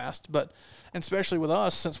around that fast. But and especially with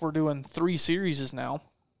us, since we're doing 3 series now,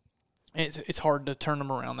 it's hard to turn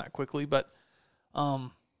them around that quickly. But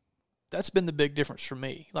that's been the big difference for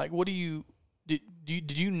me. Like, what did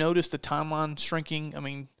you notice the timeline shrinking? I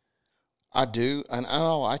mean, I do, and I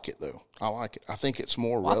like it though. I like it. I think it's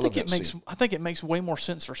more relevancy. I think it makes way more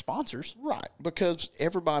sense for sponsors, right? Because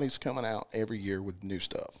everybody's coming out every year with new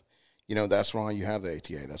stuff. You know, that's why you have the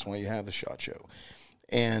ATA. That's why you have the SHOT Show.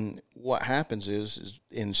 And what happens is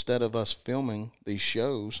instead of us filming these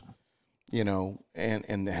shows, you know, and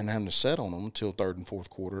having to set on them until 3rd and 4th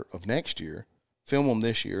quarter of next year, film them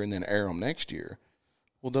this year and then air them next year,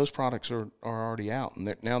 well, those products are already out.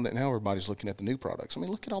 And now everybody's looking at the new products. I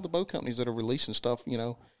mean, look at all the boat companies that are releasing stuff, you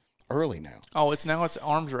know, early now. Oh, it's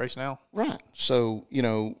arms race now. Right. So, you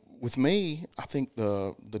know, with me, I think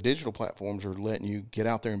the digital platforms are letting you get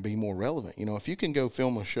out there and be more relevant. You know, if you can go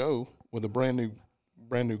film a show with a brand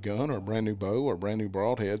new gun or a brand new bow or a brand new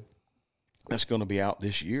broadhead that's going to be out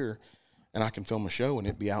this year, and I can film a show and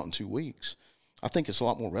it be out in 2 weeks, I think it's a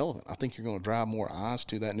lot more relevant. I think you're going to drive more eyes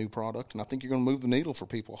to that new product, and I think you're going to move the needle for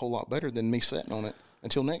people a whole lot better than me sitting on it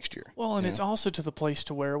until next year. Well, and it's also to the place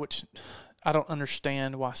to where, which I don't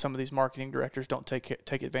understand why some of these marketing directors don't take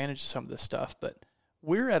advantage of some of this stuff, but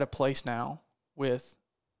we're at a place now with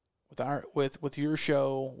your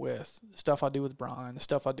show, with the stuff I do with Brian, the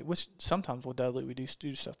stuff I do, which sometimes with Dudley we do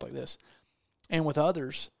stuff like this, and with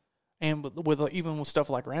others, and even with stuff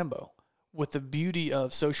like Rambo, with the beauty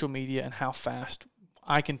of social media and how fast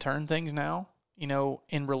I can turn things now, you know,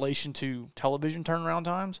 in relation to television turnaround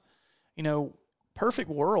times, you know, perfect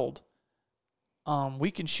world, we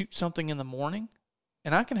can shoot something in the morning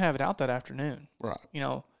and I can have it out that afternoon. Right. You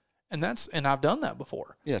know, and I've done that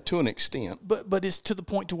before. Yeah, to an extent. But it's to the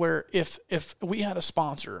point to where if we had a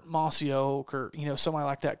sponsor, Mossy Oak or, you know, somebody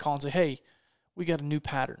like that call and say, hey, we got a new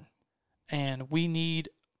pattern and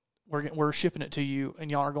we're shipping it to you and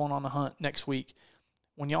y'all are going on the hunt next week.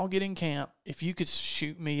 When y'all get in camp, if you could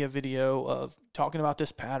shoot me a video of talking about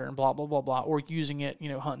this pattern, blah, blah, blah, blah, or using it, you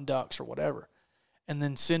know, hunting ducks or whatever, and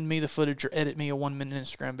then send me the footage or edit me a 1-minute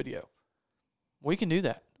Instagram video. We can do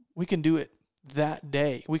that. We can do it that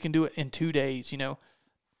day. We can do it in 2 days, you know.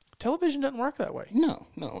 Television doesn't work that way. No.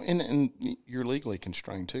 And you're legally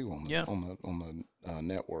constrained too on the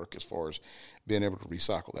network as far as being able to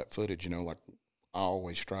recycle that footage, you know, like I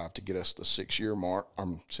always strive to get us the 6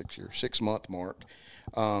 month mark.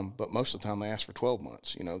 But most of the time they ask for 12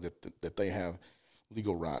 months, you know, that they have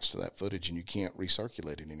legal rights to that footage and you can't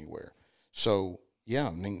recirculate it anywhere. So yeah,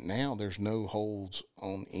 I mean, now there's no holds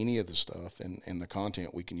on any of the stuff and the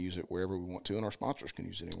content. We can use it wherever we want to, and our sponsors can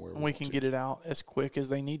use it anywhere we can get it out as quick as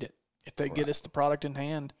they need it. If they get us the product in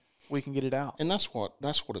hand, we can get it out. And that's what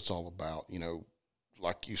it's all about, you know.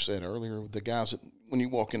 Like you said earlier, the guys when you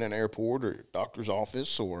walk in an airport or doctor's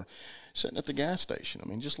office or sitting at the gas station, I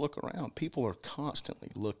mean, just look around. People are constantly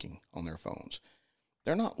looking on their phones.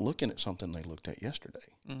 They're not looking at something they looked at yesterday.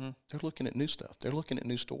 Mm-hmm. They're looking at new stuff. They're looking at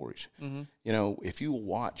new stories. Mm-hmm. You know, if you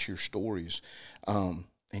watch your stories and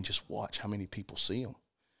just watch how many people see them,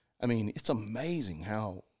 I mean, it's amazing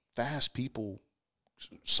how fast people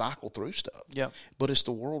cycle through stuff. Yeah. But it's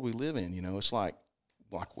the world we live in, you know. It's like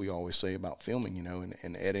we always say about filming, you know,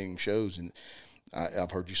 and editing shows. And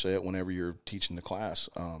I've heard you say it whenever you're teaching the class,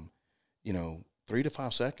 you know, 3 to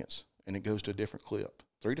 5 seconds, and it goes to a different clip.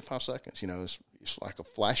 3 to 5 seconds, you know, it's like a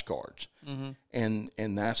flashcards. Mm-hmm.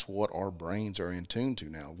 And that's what our brains are in tune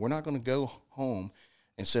to now. We're not going to go home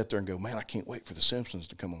and sit there and go, man, I can't wait for The Simpsons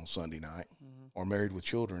to come on Sunday night or Married with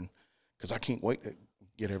Children, because I can't wait to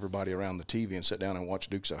get everybody around the TV and sit down and watch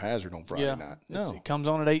Dukes of Hazzard on Friday night. No. It comes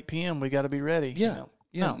on at 8 p.m. We got to be ready. Yeah.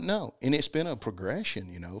 No. And it's been a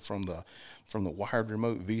progression, from the wired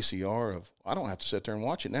remote VCR of, I don't have to sit there and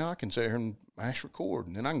watch it now. I can sit here and mash record,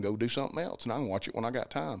 and then I can go do something else, and I can watch it when I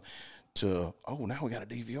got time. To, now we got a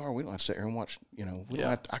DVR. We don't have to sit here and watch,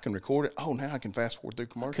 I can record it. Oh, now I can fast forward through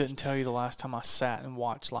commercials. I couldn't tell you the last time I sat and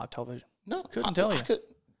watched live television. No. Couldn't tell you.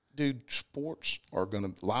 Dude,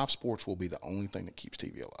 live sports will be the only thing that keeps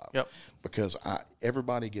TV alive. Yep. Because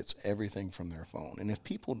everybody gets everything from their phone. And if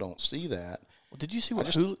people don't see that. Well, did you see what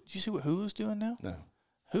Hulu's doing now? No.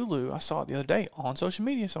 Hulu, I saw it the other day on social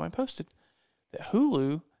media. Somebody posted that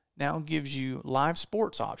Hulu now gives you live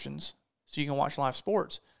sports options so you can watch live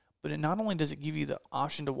sports. But it not only does it give you the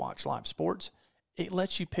option to watch live sports, it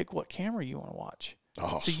lets you pick what camera you want to watch.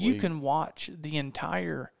 Oh, so sweet. you can watch the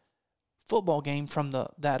entire football game from I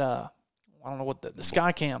don't know what the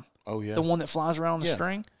Skycam. Oh yeah. The one that flies around the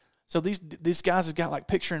string. So these guys have got like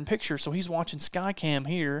picture in picture. So he's watching Skycam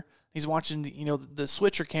here. He's watching the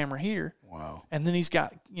switcher camera here. Wow. And then he's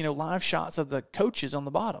got live shots of the coaches on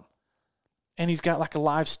the bottom. And he's got like a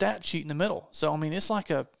live stat sheet in the middle. So I mean it's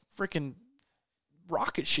like a freaking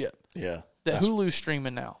rocket ship. Yeah. That Hulu's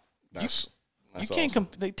streaming now. That's you can't awesome.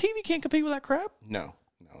 The TV can't compete with that crap. No,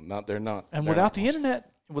 they're not. And without the internet,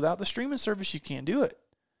 without the streaming service, you can't do it.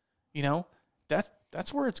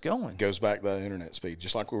 That's where it's going. It goes back to the internet speed,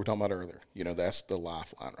 just like we were talking about earlier. That's the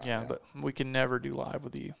lifeline right now. Yeah, but we can never do live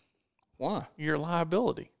with you. Why? You're a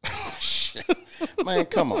liability. Shit. Man,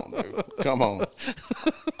 come on, dude. Come on.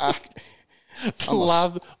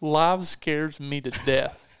 Live scares me to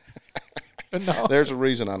death. No. There's a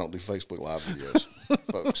reason I don't do Facebook Live videos,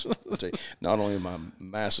 folks. I'll tell you, not only am I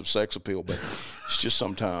massive sex appeal, but it's just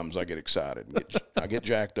sometimes I get excited and I get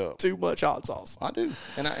jacked up. Too much hot sauce. I do,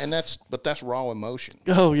 and that's raw emotion.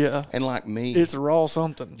 Oh yeah. And like me, it's raw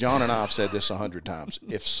something. John and I have said this 100 times.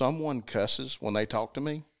 If someone cusses when they talk to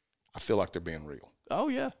me, I feel like they're being real. Oh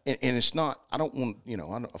yeah. And it's not. I don't want.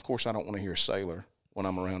 Of course, I don't want to hear sailor when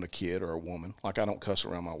I'm around a kid or a woman. Like I don't cuss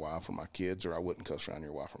around my wife or my kids, or I wouldn't cuss around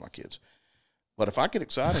your wife or my kids. But if I get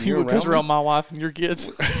excited, and you would cuss around my wife and your kids.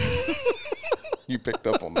 You picked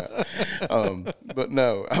up on that. But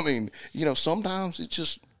no, I mean, sometimes it's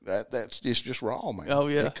just it's just raw, man. Oh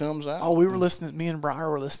yeah, it comes out. Oh, we were listening. Me and Briar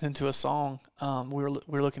were listening to a song. We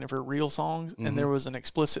were looking for real songs, and there was an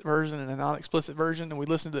explicit version and a non-explicit version, and we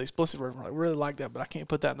listened to the explicit version. We're like, we really like that, but I can't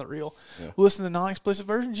put that in the real. Yeah. We listened to the non-explicit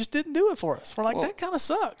version, just didn't do it for us. We're like, that kind of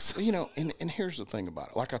sucks. And here's the thing about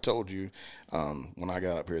it. Like I told you when I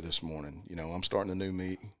got up here this morning, I'm starting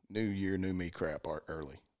the new year, new me crap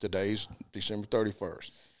early. Today's December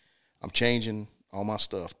 31st. I'm changing all my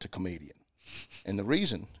stuff to comedian. And the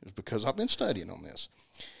reason is because I've been studying on this.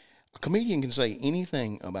 A comedian can say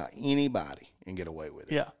anything about anybody and get away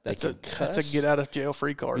with it. Yeah, that's a get out of jail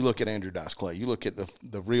free card. You look at Andrew Dice Clay. You look at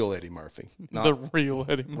the real Eddie Murphy. The real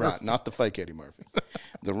Eddie Murphy. Right, not the fake Eddie Murphy.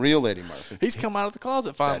 The real Eddie Murphy. He's come out of the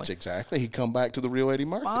closet finally. That's exactly. He come back to the real Eddie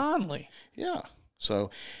Murphy. Finally. Yeah. So.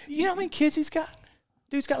 You know how many kids he's got?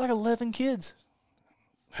 Dude's got like 11 kids.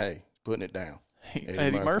 Hey, putting it down.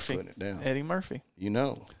 Eddie Murphy. Putting it down. Eddie Murphy.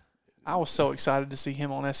 I was so excited to see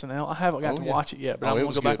him on SNL. I haven't got to watch it yet, but I'm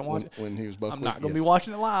going to go back and watch it. When he was I'm not going to be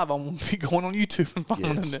watching it live. I'm going to be going on YouTube and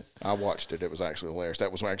finding it. I watched it. It was actually hilarious.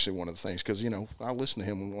 That was actually one of the things because, I listened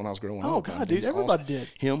to him when I was growing up. Oh, God, dude. Everybody did.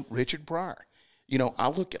 Him, Richard Pryor. I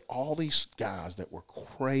look at all these guys that were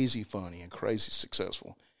crazy funny and crazy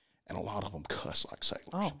successful, and a lot of them cuss like sailors.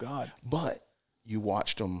 Oh, God. But you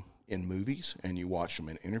watched them in movies and you watched them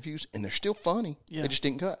in interviews, and they're still funny. Yeah. They just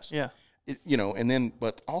didn't cuss. Yeah.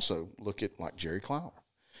 But also look at like Jerry Clower,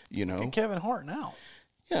 and Kevin Hart now.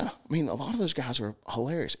 Yeah, I mean, a lot of those guys are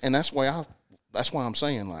hilarious, and that's why I'm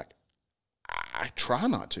saying like I try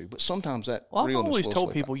not to, but sometimes that. Well, I've always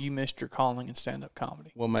told people you missed your calling in stand-up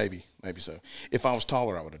comedy. Well, maybe so. If I was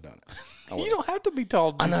taller, I would have done it. You don't have to be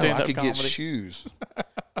tall to do stand-up comedy. I could get shoes,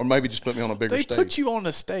 or maybe just put me on a bigger stage. They put you on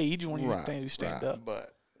a stage when you do stand-up,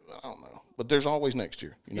 but I don't know. But there's always next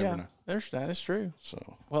year. You never know. That is true. So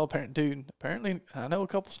apparently, I know a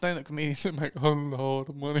couple stand-up comedians that make a lot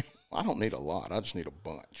of money. I don't need a lot. I just need a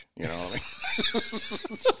bunch. You know what I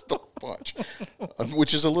mean? Just a bunch,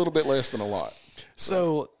 which is a little bit less than a lot.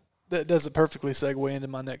 So that doesn't perfectly segue into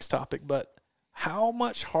my next topic. But how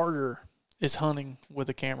much harder is hunting with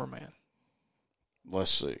a cameraman?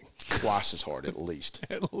 Let's see. Twice as hard, at least.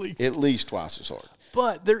 At least twice as hard.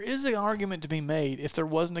 But there is an argument to be made. If there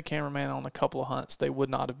wasn't a cameraman on a couple of hunts, they would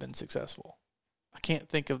not have been successful. I can't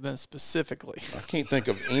think of them specifically. I can't think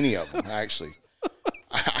of any of them, actually.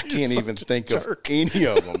 I can't even think of any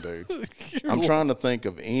of them, dude. I'm trying to think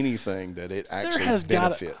of anything that it actually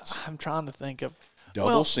benefits. I'm trying to think of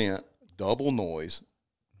double scent, double noise,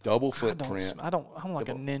 double footprint. I'm like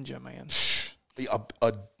a ninja, man.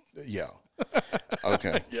 Yeah.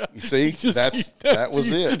 Okay. Yeah. You see, that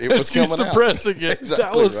was it. It was coming suppressing out. It. Exactly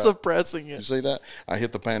that was right. suppressing it. You see that? I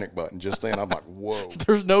hit the panic button just then. I'm like, whoa.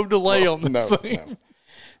 There's no delay on this thing. No.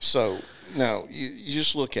 So now you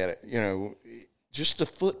just look at it. Just the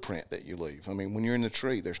footprint that you leave. I mean, when you're in the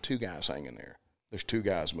tree, there's two guys hanging there. There's two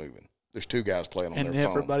guys moving. There's two guys playing on their phone. And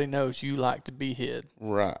everybody knows you like to be hid.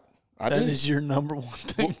 Right. That is your number one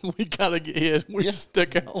thing. We got to get hid. We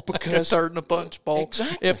stick out like a turd in a punch bowl.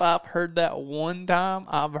 Exactly. If I've heard that one time,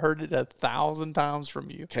 I've heard it 1,000 times from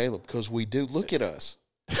you. Caleb, because we do. Look at us.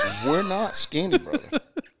 We're not skinny, brother.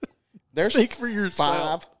 There's Speak for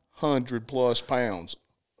yourself. 500 plus pounds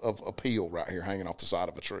of appeal right here hanging off the side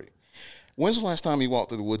of a tree. When's the last time you walked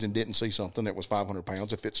through the woods and didn't see something that was 500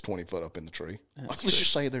 pounds if it's 20 foot up in the tree? Let's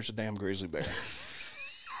just say there's a damn grizzly bear.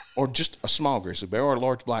 Or just a small grizzly bear or a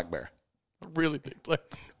large black bear. A really big black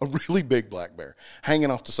bear. A really big black bear hanging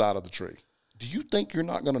off the side of the tree. Do you think you're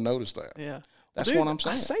not going to notice that? Yeah. That's what I'm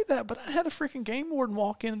saying. I say that, but I had a freaking game warden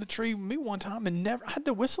walk into the tree with me one time and I had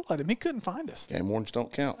to whistle at him. He couldn't find us. Game wardens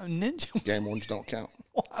don't count. A ninja. Game wardens don't count.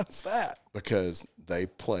 What's that? Because they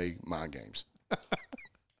play mind games.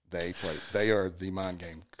 They are the mind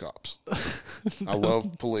game cops. I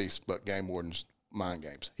love police, but game wardens, mind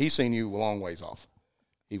games. He's seen you a long ways off.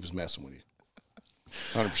 He was messing with you.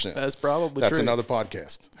 100%. That's probably That's true. another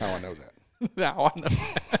podcast, how I know that. Now I know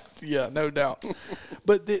that. Yeah, no doubt.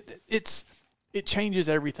 But it changes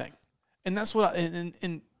everything. And that's what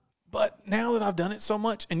but now that I've done it so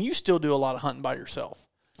much, and you still do a lot of hunting by yourself.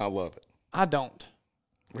 I love it. I don't.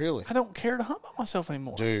 Really? I don't care to hunt by myself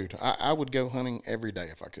anymore. Dude, I would go hunting every day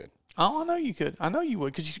if I could. Oh, I know you could. I know you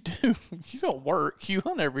would because you do. You don't work. You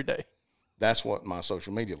hunt every day. That's what my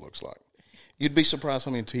social media looks like. You'd be surprised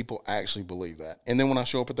how many people actually believe that. And then when I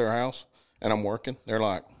show up at their house and I'm working, they're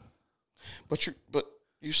like, but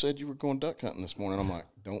you said you were going duck hunting this morning. I'm like,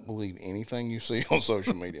 don't believe anything you see on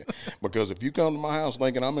social media. Because if you come to my house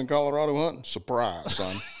thinking I'm in Colorado hunting, surprise,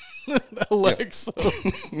 son. Alexa,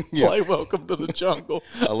 play Welcome to the Jungle.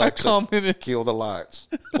 Alexa, kill the lights.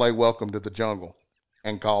 Play Welcome to the Jungle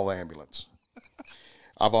and call the ambulance.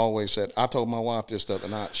 I've always said, I told my wife this the other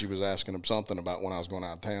night, she was asking him something about when I was going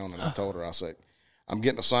out of town, and I told her, I said, I'm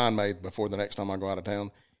getting a sign made before the next time I go out of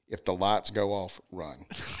town. If the lights go off, run.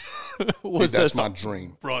 That's my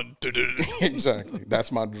dream. Run. Exactly.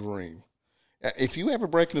 That's my dream. If you ever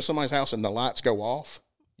break into somebody's house and the lights go off,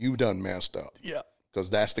 you've done messed up. Yeah.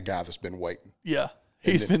 Because that's the guy that's been waiting. Yeah.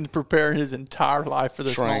 He's been preparing his entire life for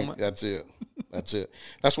this moment. That's it. That's it.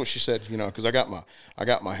 That's what she said, because I got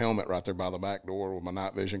my helmet right there by the back door with my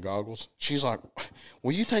night vision goggles. She's like,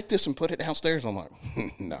 will you take this and put it downstairs? I'm like,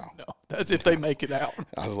 no. No, that's if they make it out.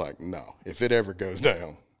 I was like, no. If it ever goes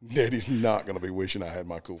down, Daddy's not going to be wishing I had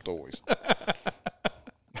my cool toys.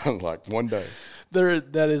 I was like, one day.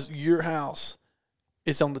 That is your house.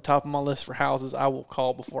 It's on the top of my list for houses I will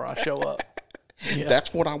call before I show up. Yeah.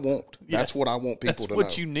 That's what I want. Yes. That's what I want people to know.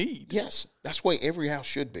 That's what you need. Yes. That's the way every house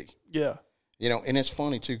should be. Yeah. And it's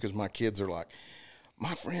funny, too, because my kids are like,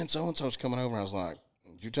 my friend so-and-so's coming over. I was like,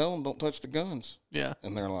 did you tell them don't touch the guns? Yeah.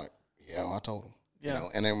 And they're like, yeah, I told them. Yeah.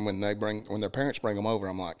 And then when their parents bring them over,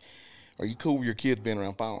 I'm like, are you cool with your kids being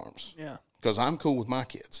around firearms? Yeah. Because I'm cool with my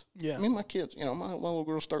kids. Yeah. I mean, my kids, my little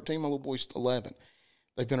girl's 13, my little boy's 11.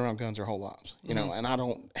 They've been around guns their whole lives, and I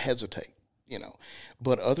don't hesitate,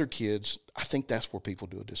 But other kids, I think that's where people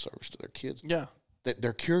do a disservice to their kids. Yeah.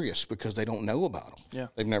 They're curious because they don't know about them. Yeah.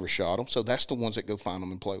 They've never shot them, so that's the ones that go find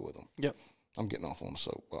them and play with them. Yep. I'm getting off on the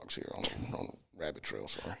soapbox here on the rabbit trail,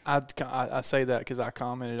 sorry. I say that because I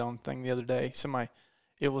commented on a thing the other day.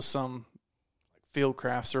 It was some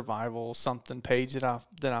Fieldcraft Survival something page that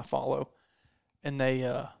I follow, and they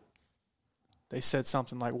said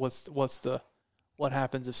something like, what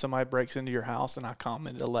happens if somebody breaks into your house? And I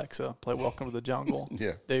commented, Alexa, play Welcome to the Jungle.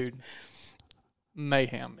 Yeah. Dude,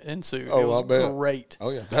 mayhem ensued. Oh, it was I bet. great.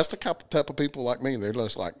 Oh, yeah. That's the type of people like me. They're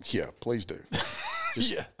just like, yeah, please do.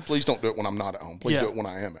 Please don't do it when I'm not at home. Please do it when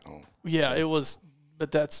I am at home. Yeah, it was.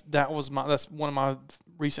 But that's one of my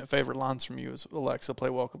recent favorite lines from you is Alexa,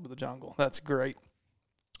 play Welcome to the Jungle. That's great.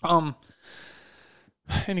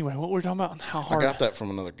 Anyway, what were we talking about? How hard? I got that from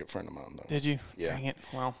another good friend of mine, though. Did you? Yeah. Dang it.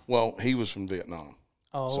 Wow. Well, he was from Vietnam.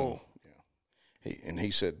 Oh. So, yeah.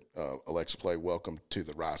 He said, Alexa, play Welcome to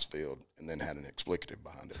the Rice Field, and then had an explicative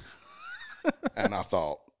behind it. And I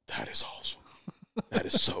thought, that is awesome. That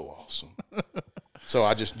is so awesome. So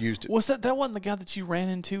I just used it. Was that wasn't the guy that you ran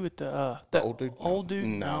into at that Old dude? Old dude?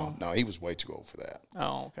 No, he was way too old for that.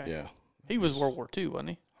 Oh, okay. Yeah. He was World War II,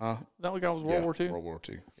 wasn't he? Huh? That guy was World War II? World War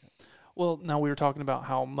II. Yeah. Well, now we were talking about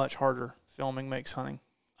how much harder filming makes hunting.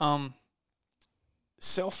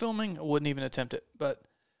 Self-filming, I wouldn't even attempt it. But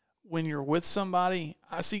when you're with somebody,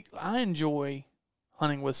 I enjoy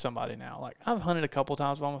hunting with somebody now. Like, I've hunted a couple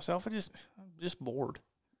times by myself. I'm just bored.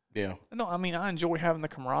 Yeah. No, I mean, I enjoy having the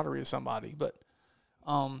camaraderie of somebody, but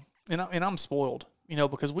and I'm spoiled,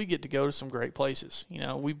 because we get to go to some great places.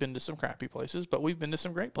 We've been to some crappy places, but we've been to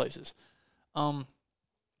some great places.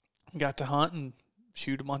 Got to hunt and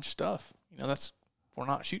shoot a bunch of stuff. If we're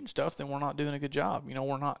not shooting stuff, then we're not doing a good job.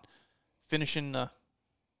 We're not finishing the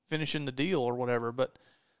deal or whatever. But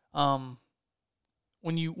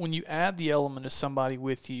when you add the element of somebody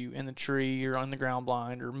with you in the tree or on the ground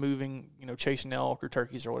blind or moving, chasing elk or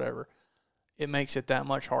turkeys or whatever, it makes it that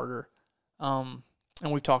much harder.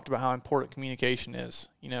 And we've talked about how important communication is,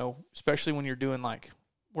 especially when you're doing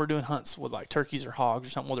we're doing hunts with turkeys or hogs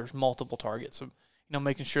or something where there's multiple targets. So,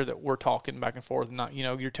 making sure that we're talking back and forth and not,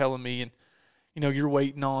 you're telling me and, you're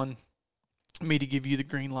waiting on me to give you the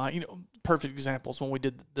green light. Perfect examples when we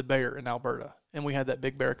did the bear in Alberta and we had that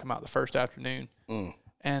big bear come out the first afternoon.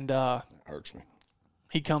 And that hurts me.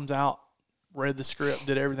 He comes out, read the script,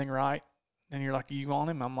 did everything right. And you're like, you on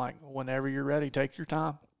him? I'm like, whenever you're ready, take your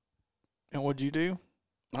time. And what'd you do?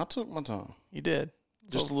 I took my time. You did.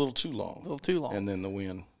 Just a little too long. A little too long. And then the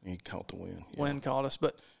wind, he caught the wind. Yeah. Wind caught us.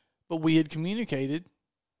 But we had communicated,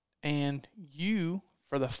 and you,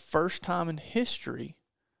 for the first time in history,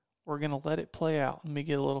 were going to let it play out and me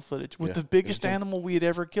get a little footage with the biggest animal we had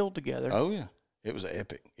ever killed together. Oh, yeah. It was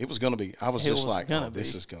epic. It was going to be. I was just like,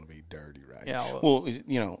 this is going to be dirty, right? Yeah. Well,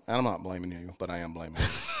 and I'm not blaming you, but I am blaming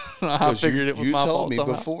you. I figured it was my fault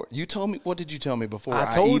before. You told me, what did you tell me before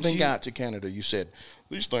I even got to Canada? You said,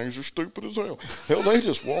 these things are stupid as hell. Hell, they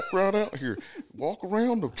just walk right out here. Walk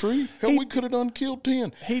around the tree. Hell, we could have done killed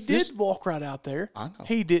 10. He did walk right out there. I know.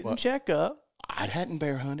 He didn't check up. I hadn't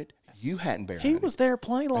bear hunted. You hadn't bear hunted. He was there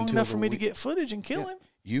plenty long enough for me to get footage and kill him.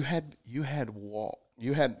 You had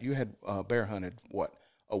bear hunted, what,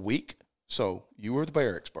 a week? So you were the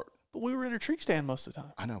bear expert. But we were in a tree stand most of the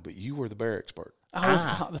time. I know, but you were the bear expert. I was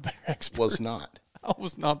not the bear expert. Was not. I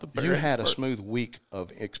was not the bear expert. You had a smooth week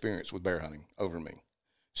of experience with bear hunting over me.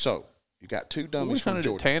 So you got two dummies from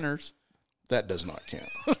Georgia. At Tanner's. That does not count.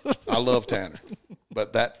 I love Tanner,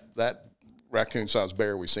 but that raccoon-sized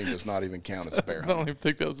bear we seen does not even count as a bear hunting. I don't even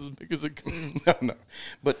think that was as big as a coon. No.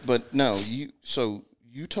 But no,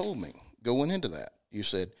 you told me going into that, you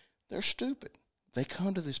said, they're stupid. They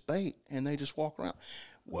come to this bait and they just walk around.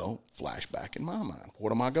 Well, flashback in my mind.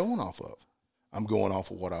 What am I going off of? I'm going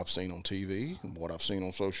off of what I've seen on TV and what I've seen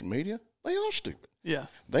on social media. They are stupid. Yeah.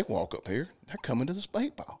 They walk up here. They're coming to this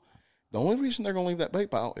bait pile. The only reason they're going to leave that bait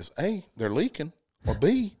pile is A, they're leaking, or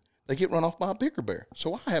B, they get run off by a bigger bear.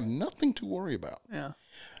 So I have nothing to worry about. Yeah.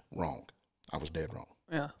 Wrong. I was dead wrong.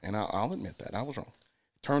 Yeah. And I'll admit that. I was wrong.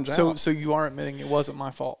 Turns out. So you are admitting it wasn't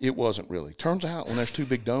my fault. It wasn't really. Turns out when there's two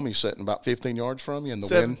big dummies sitting about 15 yards from you and the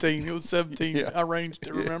 17. wind. It was 17. Yeah. I ranged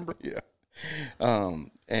it, remember? Yeah.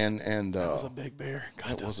 And that was a big bear.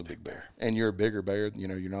 God, that was a big bear. And you're a bigger bear.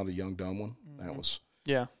 You're not a young dumb one. Mm-hmm. That was.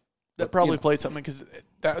 Yeah. That probably played something because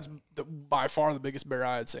that was by far the biggest bear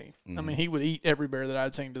I had seen. Mm-hmm. I mean, he would eat every bear that I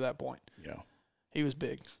had seen to that point. Yeah. He was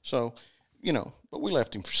big. So, but we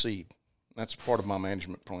left him for seed. That's part of my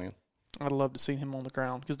management plan. I'd love to see him on the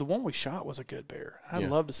ground because the one we shot was a good bear. I'd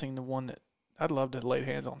love to see the one that I'd love to lay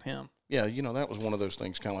hands on him. Yeah, that was one of those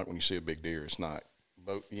things, kind of like when you see a big deer. It's not,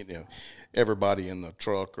 everybody in the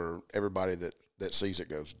truck or everybody that sees it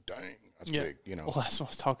goes, dang, that's big. Well, that's what I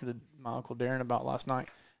was talking to my Uncle Darren about last night.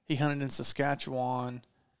 He hunted in Saskatchewan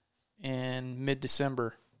in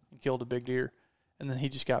mid-December and killed a big deer, and then he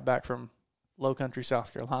just got back from Low Country,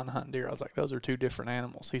 South Carolina hunting deer. I was like, those are two different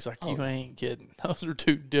animals. He's like, you ain't kidding. Those are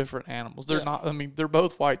two different animals. They're not, I mean, they're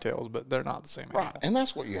both whitetails, but they're not the same animal. And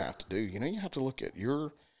that's what you have to do. You have to look at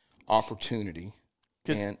your opportunity.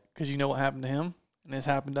 Because you know what happened to him? And it's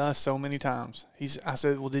happened to us so many times. I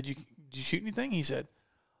said, well, did you shoot anything? He said,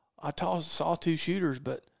 I saw two shooters,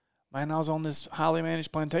 but, man, I was on this highly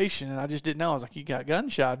managed plantation, and I just didn't know. I was like, you got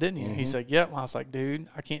gunshot, didn't you? Mm-hmm. He said, yep. I was like, dude,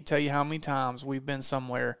 I can't tell you how many times we've been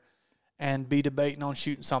somewhere and be debating on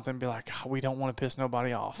shooting something and be like, oh, we don't want to piss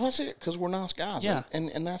nobody off. Well, that's it, because we're nice guys. Yeah.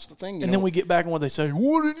 And that's the thing. And then we get back and what they say,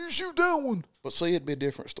 why didn't you shoot that one? But see, it'd be a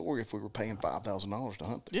different story if we were paying $5,000 to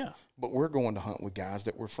hunt them. Yeah. But we're going to hunt with guys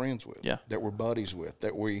that we're friends with, that we're buddies with,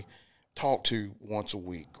 that we talk to once a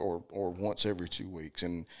week or once every 2 weeks.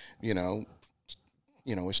 And,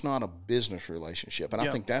 it's not a business relationship. And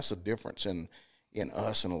I think that's the difference in in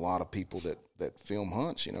us and a lot of people that film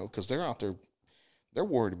hunts, because they're out there, they're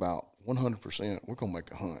worried about 100%. We're going to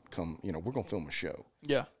make a hunt come, we're going to film a show.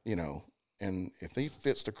 Yeah. And if he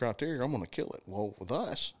fits the criteria, I'm going to kill it. Well, with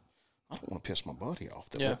us, I don't want to piss my buddy off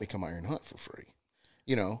that let me come out here and hunt for free.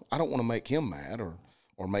 I don't want to make him mad or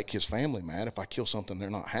make his family mad if I kill something they're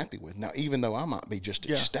not happy with. Now, even though I might be just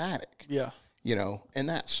ecstatic. Yeah. And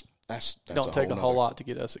that's don't take a whole lot to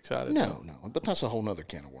get us excited. No, but that's a whole nother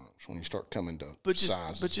can of worms when you start coming to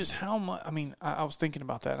sizes. But just how much, I was thinking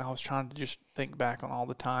about that, and I was trying to just think back on all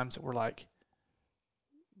the times that we're like,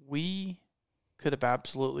 we could have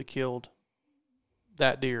absolutely killed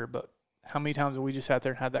that deer, but how many times have we just sat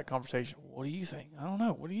there and had that conversation? What do you think? I don't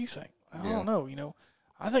know. What do you think? I don't know.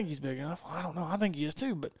 I think he's big enough. I don't know. I think he is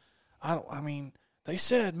too, but they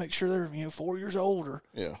said make sure they're 4 years old or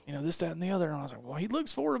this, that, and the other. And I was like, well, he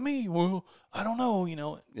looks 4 to me. Well, I don't know.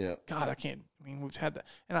 Yeah. God, I can't. We've had that,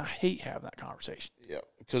 and I hate having that conversation. Yeah,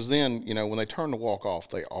 because then when they turn to walk off,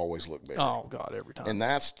 they always look bigger. Oh God, every time. And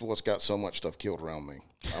that's what's got so much stuff killed around me.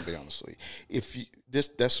 I'll be honest with you. This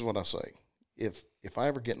is what I say. If I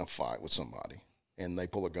ever get in a fight with somebody and they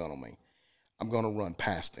pull a gun on me, I'm going to run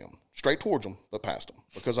past them, straight towards them, but past them,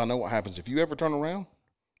 because I know what happens if you ever turn around.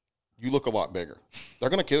 You look a lot bigger. They're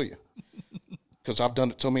going to kill you. Because I've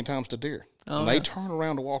done it so many times to deer. When they turn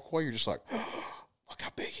around to walk away, you're just like, oh, look how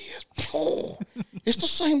big he is. Oh, it's the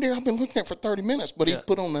same deer I've been looking at for 30 minutes, but he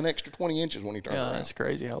put on an extra 20 inches when he turned around. Yeah, that's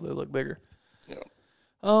crazy how they look bigger.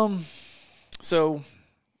 Yeah. So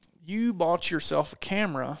you bought yourself a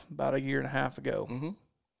camera about 1.5 years ago. Mm-hmm.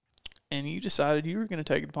 And you decided you were going to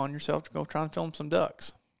take it upon yourself to go try and film some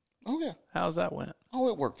ducks. Oh, yeah. How's that went? Oh,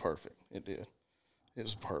 it worked perfect. It did. It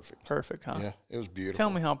was perfect. Perfect, huh? Yeah, it was beautiful. Tell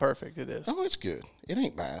me how perfect it is. Oh, it's good. It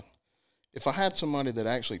ain't bad. If I had somebody that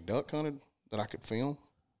actually duck hunted that I could film,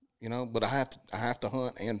 but I have to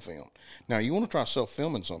hunt and film. Now, you want to try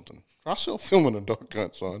self-filming something? Try self-filming a duck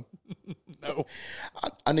hunt, son. No.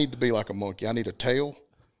 I need to be like a monkey. I need a tail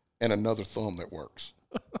and another thumb that works.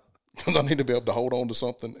 Because I need to be able to hold on to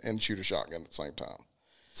something and shoot a shotgun at the same time.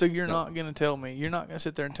 So you're not going to tell me, you're not going to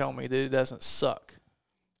sit there and tell me that it doesn't suck.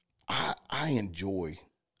 I enjoy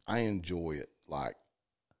it, like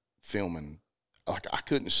filming. Like I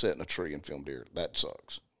couldn't sit in a tree and film deer. That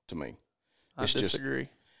sucks to me. I disagree.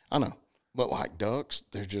 I know, but like ducks,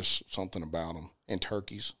 there's just something about them. And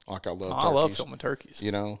turkeys, like I love. I love filming turkeys.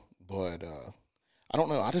 But I don't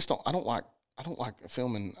know. I don't like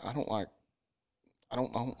filming. I don't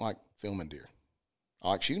like filming deer.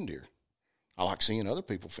 I like shooting deer. I like seeing other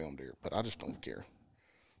people film deer, but I just don't care.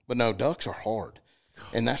 But no, ducks are hard.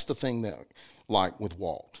 And that's the thing that, like with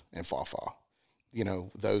Walt and Fafa,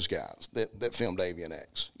 those guys that filmed Avian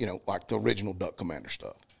X, like the original Duck Commander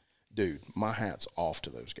stuff. Dude, my hat's off to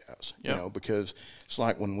those guys, because it's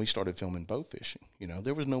like when we started filming bow fishing,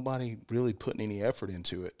 there was nobody really putting any effort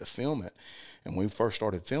into it to film it. And when we first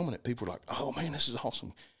started filming it, people were like, oh, man, this is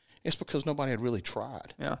awesome. It's because nobody had really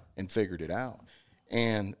tried and figured it out.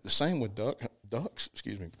 And the same with ducks,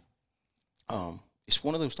 it's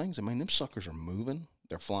one of those things. Them suckers are moving.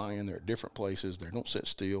 They're flying. They're at different places. They don't sit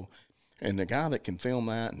still. And the guy that can film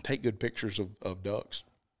that and take good pictures of ducks,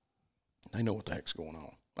 they know what the heck's going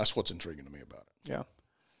on. That's what's intriguing to me about it. Yeah.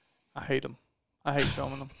 I hate them. I hate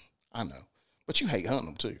filming them. I know. But you hate hunting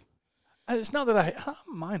them, too. It's not that I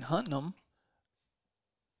don't mind hunting them,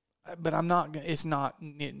 but it's not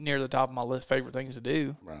near the top of my list of favorite things to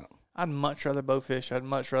do. Right. I'd much rather bow fish. I'd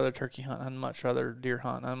much rather turkey hunt. I'd much rather deer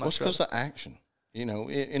hunt. It's because the action.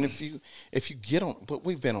 And if you get on, but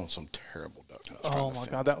we've been on some terrible duck hunts. Oh my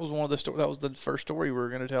God, that was one of the that was the first story we were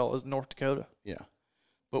going to tell. Was North Dakota. Yeah,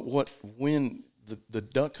 but when the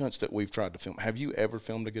duck hunts that we've tried to film, have you ever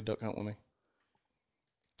filmed a good duck hunt with me?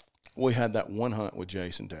 We had that one hunt with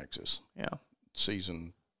Jason, Texas. Yeah,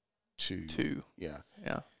 season 2. Yeah,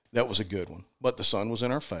 that was a good one. But the sun was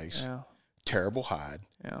in our face. Yeah, terrible hide.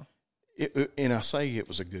 Yeah. And I say it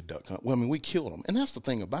was a good duck hunt. Well, we killed them, and that's the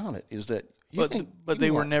thing about it is that. But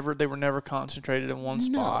they were never concentrated in one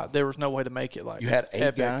spot. No. There was no way to make it like you had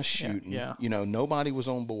 8 guys shooting. Yeah. Nobody was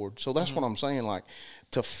on board. So that's what I'm saying. Like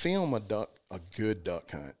to film a good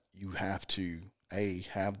duck hunt, you have to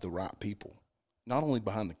have the right people, not only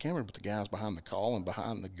behind the camera, but the guys behind the call and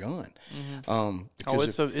behind the gun.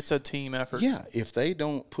 Mm-hmm. It's a team effort. Yeah, if they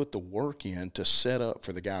don't put the work in to set up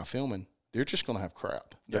for the guy filming, they're just going to have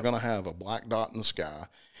crap. They're going to have a black dot in the sky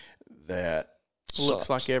that. Looks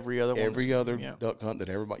like every other one. Every other duck hunt that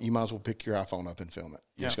everybody, you might as well pick your iPhone up and film it.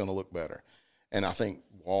 It's going to look better. And I think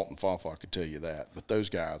Walt and Fafa could tell you that. But those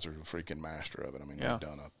guys are the freaking master of it. I mean, they've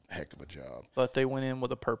done a heck of a job. But they went in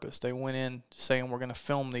with a purpose. They went in saying, we're going to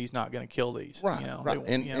film these, not going to kill these. Right, you know, right.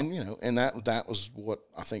 They, and that was what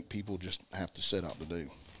I think people just have to set out to do.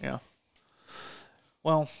 Yeah.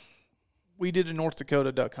 Well, we did a North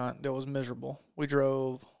Dakota duck hunt that was miserable. We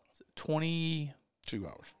drove 22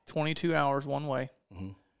 hours one way.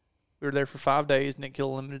 Mm-hmm. We were there for 5 days. Didn't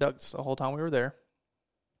kill limited ducks the whole time we were there.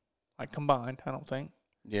 Like combined, I don't think.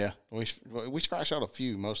 Yeah, we scratched out a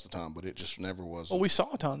few most of the time, but it just never was. Well, we saw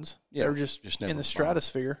tons. Yeah, they were just in the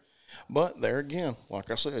stratosphere. But there again,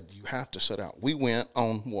 like I said, you have to set out. We went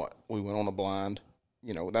on what? We went on a blind.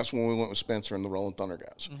 You know, that's when we went with Spencer and the Rolling Thunder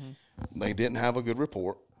guys. Mm-hmm. They didn't have a good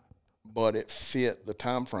report, but it fit the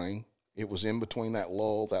time frame. It was in between that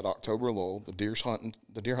lull, that October lull. The deer hunting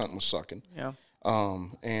was sucking. Yeah.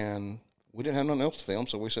 And we didn't have nothing else to film,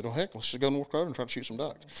 so we said, "Oh heck, let's just go to North Dakota and try to shoot some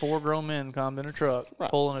ducks." 4 grown men climbed in a truck, right,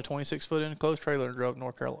 pulling a 26-foot enclosed trailer, and drove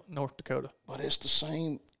North Dakota. But it's the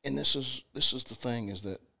same, and this is the thing: is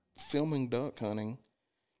that filming duck hunting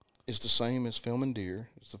is the same as filming deer.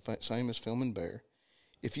 It's the same as filming bear.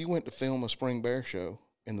 If you went to film a spring bear show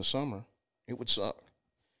in the summer, it would suck.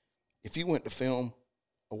 If you went to film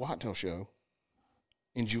a whitetail show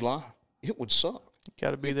in July, it would suck. You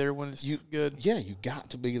got to be there when it's good. Yeah, you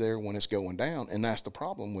got to be there when it's going down, and that's the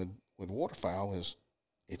problem with waterfowl is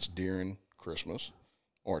it's during Christmas,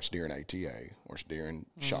 or it's during ATA, or it's during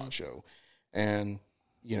SHOT Show, and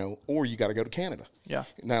you know, or you got to go to Canada. Yeah.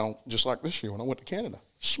 Now, just like this year when I went to Canada,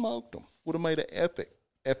 smoked them. Would have made an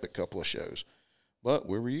epic couple of shows, but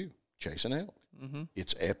where were you? Chasing elk. Mm-hmm.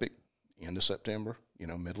 It's epic. End of September, you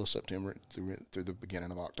know, middle of September through the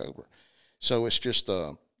beginning of October. So it's just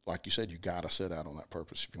like you said, you got to set out on that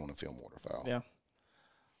purpose if you want to film waterfowl. Yeah.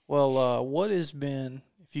 Well, what has been,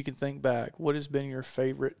 if you can think back, what has been your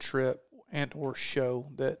favorite trip and or show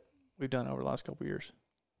that we've done over the last couple of years?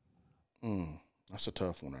 That's a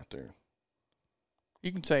tough one right there.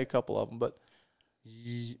 You can say a couple of them, but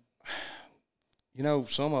you know,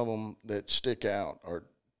 some of them that stick out or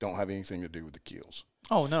don't have anything to do with the kills.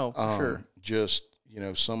 Oh no, for sure. Just, you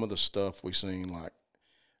know, some of the stuff we seen, like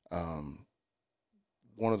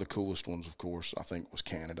one of the coolest ones, of course, I think was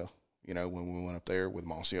Canada. You know, when we went up there with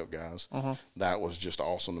Mossy Oak guys, that was just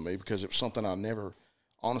awesome to me because it was something I never,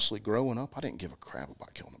 honestly, growing up, I didn't give a crap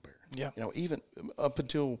about killing a bear. Yeah. You know, even up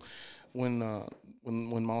until when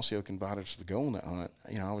Mossy Oak invited us to go on that hunt,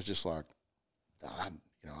 you know, I was just like, I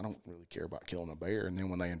don't really care about killing a bear. And then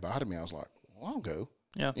when they invited me, I was like, well, I'll go.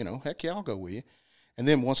 Yeah. You know, heck yeah, I'll go with you. And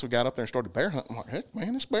then once we got up there and started bear hunting, I'm like, heck,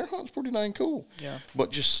 man, this bear hunt's pretty dang cool. Yeah.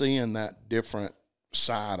 But just seeing that different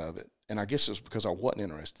side of it, and I guess it was because I wasn't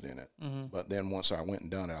interested in it. Mm-hmm. But then once I went and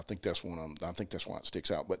done it, I think that's why it sticks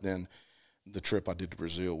out. But then the trip I did to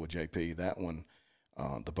Brazil with JP, that one,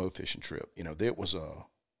 the bow fishing trip, you know, it was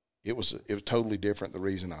totally different. The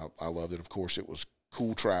reason I loved it, of course, it was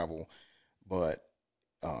cool travel, but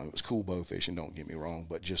it was cool bow fishing. Don't get me wrong,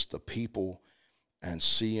 but just the people and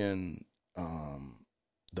seeing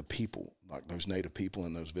the people, like those native people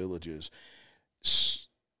in those villages.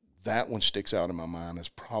 That one sticks out in my mind as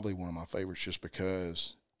probably one of my favorites just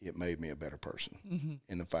because it made me a better person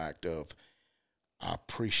in the fact of I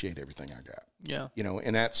appreciate everything I got. Yeah. You know,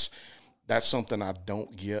 and that's something I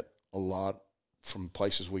don't get a lot from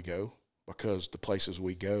places we go because the places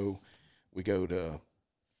we go to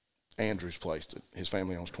Andrew's place. His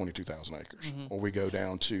family owns 22,000 acres. Or we go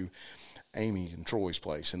down to Amy and Troy's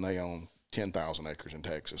place and they own 10,000 acres in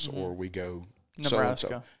Texas. Or we go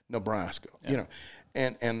Nebraska. Yeah. You know.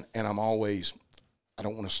 And I'm always, I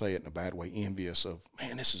don't want to say it in a bad way, envious of,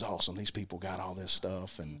 man, this is awesome. These people got all this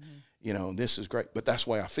stuff and, you know, this is great. But that's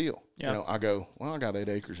the way I feel. Yeah. You know, I go, well, I got 8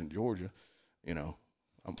 acres in Georgia. You know,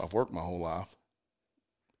 I've worked my whole life.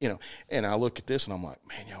 You know, and I look at this and I'm like,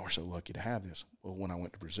 man, y'all are so lucky to have this. Well, when I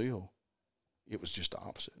went to Brazil, it was just the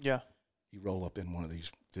opposite. Yeah. You roll up in one of these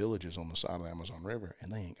villages on the side of the Amazon River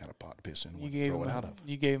and they ain't got a pot to piss in and throw it out of.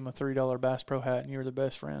 You gave them a $3 Bass Pro hat and you were the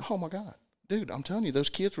best friend. Oh, my God. Dude, I'm telling you, those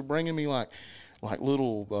kids were bringing me like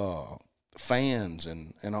little fans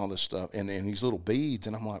and all this stuff and these little beads.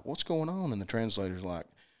 And I'm like, what's going on? And the translator's like,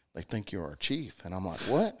 they think you're our chief. And I'm like,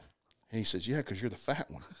 what? And he says, yeah, because you're the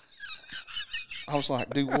fat one. I was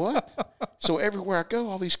like, dude, what? So everywhere I go,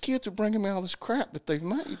 all these kids are bringing me all this crap that they've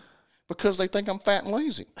made because they think I'm fat and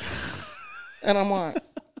lazy. And I'm like,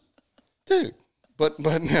 dude. But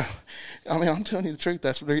no, I mean, I'm telling you the truth.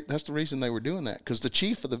 That's the reason they were doing that because the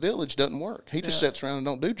chief of the village doesn't work. He just sits around and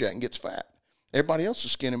don't do jack and gets fat. Everybody else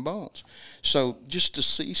is skin and bones. So just to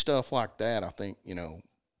see stuff like that, I think, you know,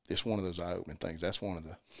 it's one of those eye-opening things. That's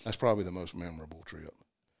probably the most memorable trip.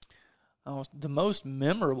 The most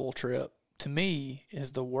memorable trip to me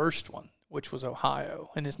is the worst one, which was Ohio,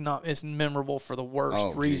 and it's memorable for the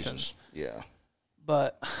worst reasons. Jesus. Yeah.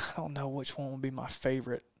 But I don't know which one would be my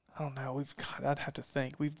favorite. I don't know. I'd have to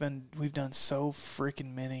think. We've done so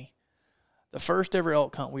freaking many. The first ever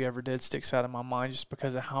elk hunt we ever did sticks out in my mind just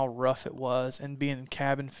because of how rough it was, and being in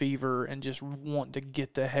cabin fever and just wanting to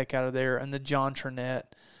get the heck out of there, and the John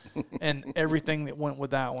Trinette and everything that went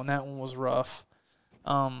with that one. That one was rough.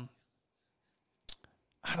 I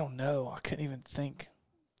don't know. I couldn't even think.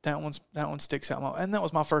 That one sticks out. And that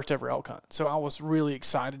was my first ever elk hunt, so I was really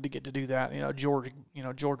excited to get to do that.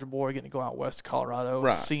 Georgia boy getting to go out west to Colorado,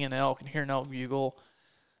 right. seeing elk and hearing elk bugle.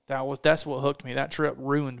 That's what hooked me. That trip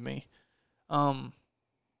ruined me. That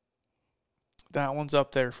one's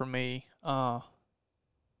up there for me.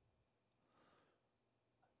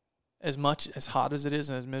 As hot as it is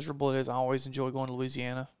and as miserable it is, I always enjoy going to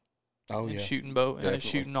Louisiana. Oh, and yeah. shooting boat Definitely. and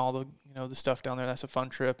shooting all the the stuff down there. That's a fun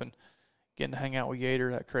trip, and getting to hang out with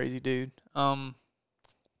Gator, that crazy dude. I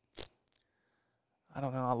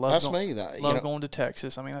don't know. I love going to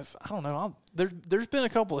Texas. I mean, I don't know. There's been a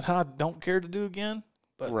couple that I don't care to do again,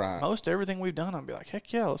 but most everything we've done, I'd be like,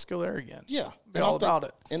 heck yeah, let's go there again. Yeah, be all about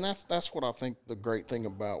it. And that's what I think the great thing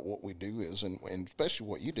about what we do is, and especially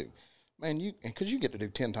what you do, man. Because you get to do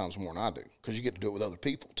 10 times more than I do, because you get to do it with other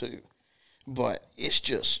people too. But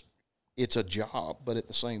it's a job, but at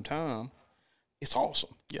the same time, it's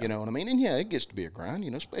awesome. Yeah. You know what I mean? And yeah, it gets to be a grind,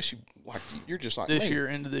 especially like you're just like this year.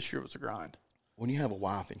 Into this year was a grind. When you have a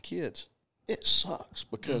wife and kids, it sucks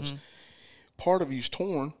because part of you's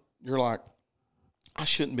torn. You're like, I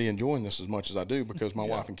shouldn't be enjoying this as much as I do because my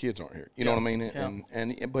wife and kids aren't here. You know what I mean?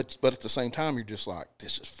 But at the same time, you're just like,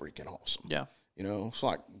 this is freaking awesome. Yeah. It's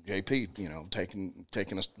like JP,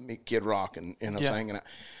 taking us to meet Kid Rock and us hanging out.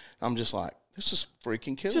 I'm just like, this is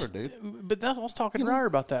freaking killer, dude. But I was talking to Ryder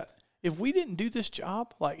about that. If we didn't do this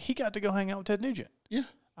job, like, he got to go hang out with Ted Nugent. Yeah.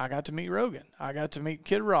 I got to meet Rogan. I got to meet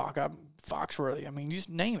Kid Rock. Foxworthy. I mean, you just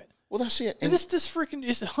name it. Well, that's it. And this freaking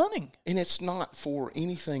is hunting. And it's not for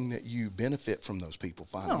anything that you benefit from those people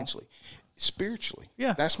financially. No. Spiritually.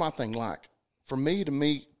 Yeah. That's my thing. Like, for me to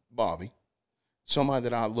meet Bobby, somebody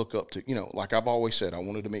that I look up to, like I've always said, I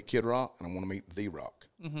wanted to meet Kid Rock and I want to meet The Rock.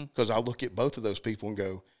 Because I look at both of those people and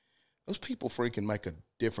go, those people freaking make a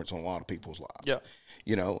difference on a lot of people's lives.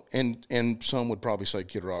 Yeah. And some would probably say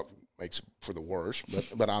Kid Rock makes it for the worse,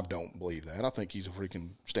 but I don't believe that. I think he's a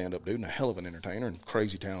freaking stand-up dude and a hell of an entertainer and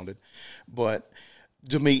crazy talented. But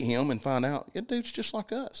to meet him and find out, dude's just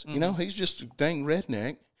like us. He's just a dang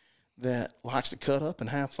redneck that likes to cut up and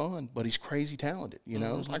have fun, but he's crazy talented.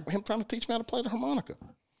 It's like him trying to teach me how to play the harmonica.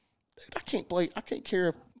 Dude, I can't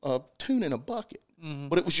carry a tune in a bucket.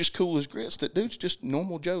 But it was just cool as grits. That dude's just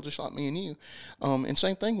normal Joe, just like me and you. And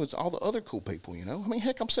same thing with all the other cool people, I mean,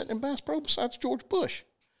 heck, I'm sitting in Bass Pro besides George Bush.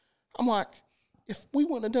 I'm like, if we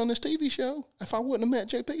wouldn't have done this TV show, if I wouldn't have met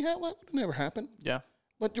JP, hell, that would have never happened. Yeah.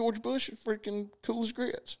 But George Bush is freaking cool as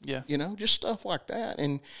grits. Yeah. Just stuff like that.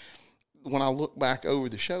 And when I look back over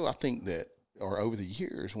the show, I think that, or over the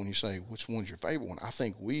years, when you say, which one's your favorite one, I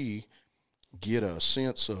think we get a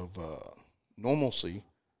sense of normalcy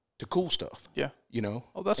to cool stuff. Yeah.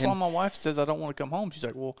 Oh, that's why my wife says I don't want to come home. She's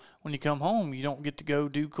like, well, when you come home, you don't get to go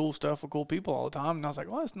do cool stuff with cool people all the time. And I was like,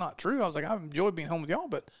 well, that's not true. I was like, I enjoy being home with y'all,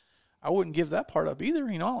 but I wouldn't give that part up either.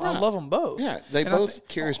 I love them both. Yeah, they both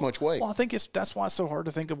carry as much weight. Well, I think that's why it's so hard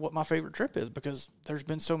to think of what my favorite trip is, because there's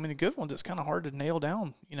been so many good ones. It's kind of hard to nail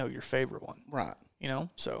down, your favorite one. Right.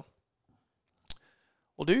 So.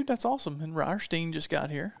 Well, dude, that's awesome. And Ryerstein just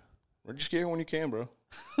got here. We're just here when you can, bro.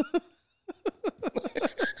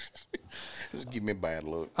 Just give me a bad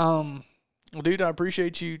look. Well, dude, I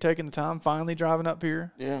appreciate you taking the time, finally driving up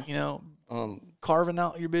here. Yeah. Carving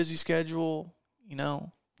out your busy schedule,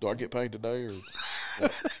 Do I get paid today or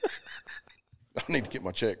what? I need to get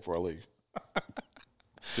my check before I leave.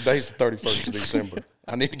 Today's the 31st of December.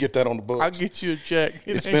 I need to get that on the books. I'll get you a check.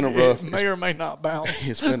 It's been a rough. It may or may not bounce.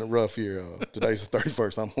 It's been a rough year. Today's the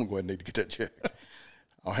 31st. I'm going to go ahead and need to get that check.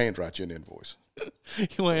 I'll handwrite you an invoice.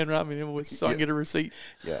 You'll handwrite me an invoice so I can get a receipt?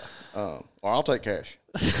 Yeah. Or I'll take cash.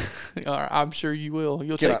 All right, I'm sure you will.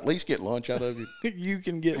 Can I at least get lunch out of you? You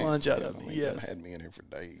can get lunch out of me, yes. Had me in here for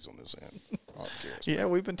days on this end. Podcast, yeah,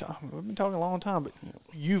 we've been talking a long time, but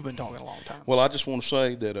you've been talking a long time. Well, I just want to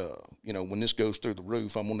say that, when this goes through the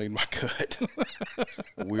roof, I'm going to need my cut.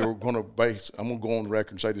 I'm going to go on the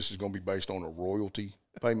record and say this is going to be based on a royalty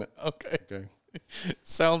payment. Okay.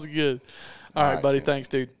 Sounds good. All right, buddy. Man. Thanks,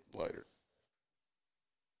 dude. Later.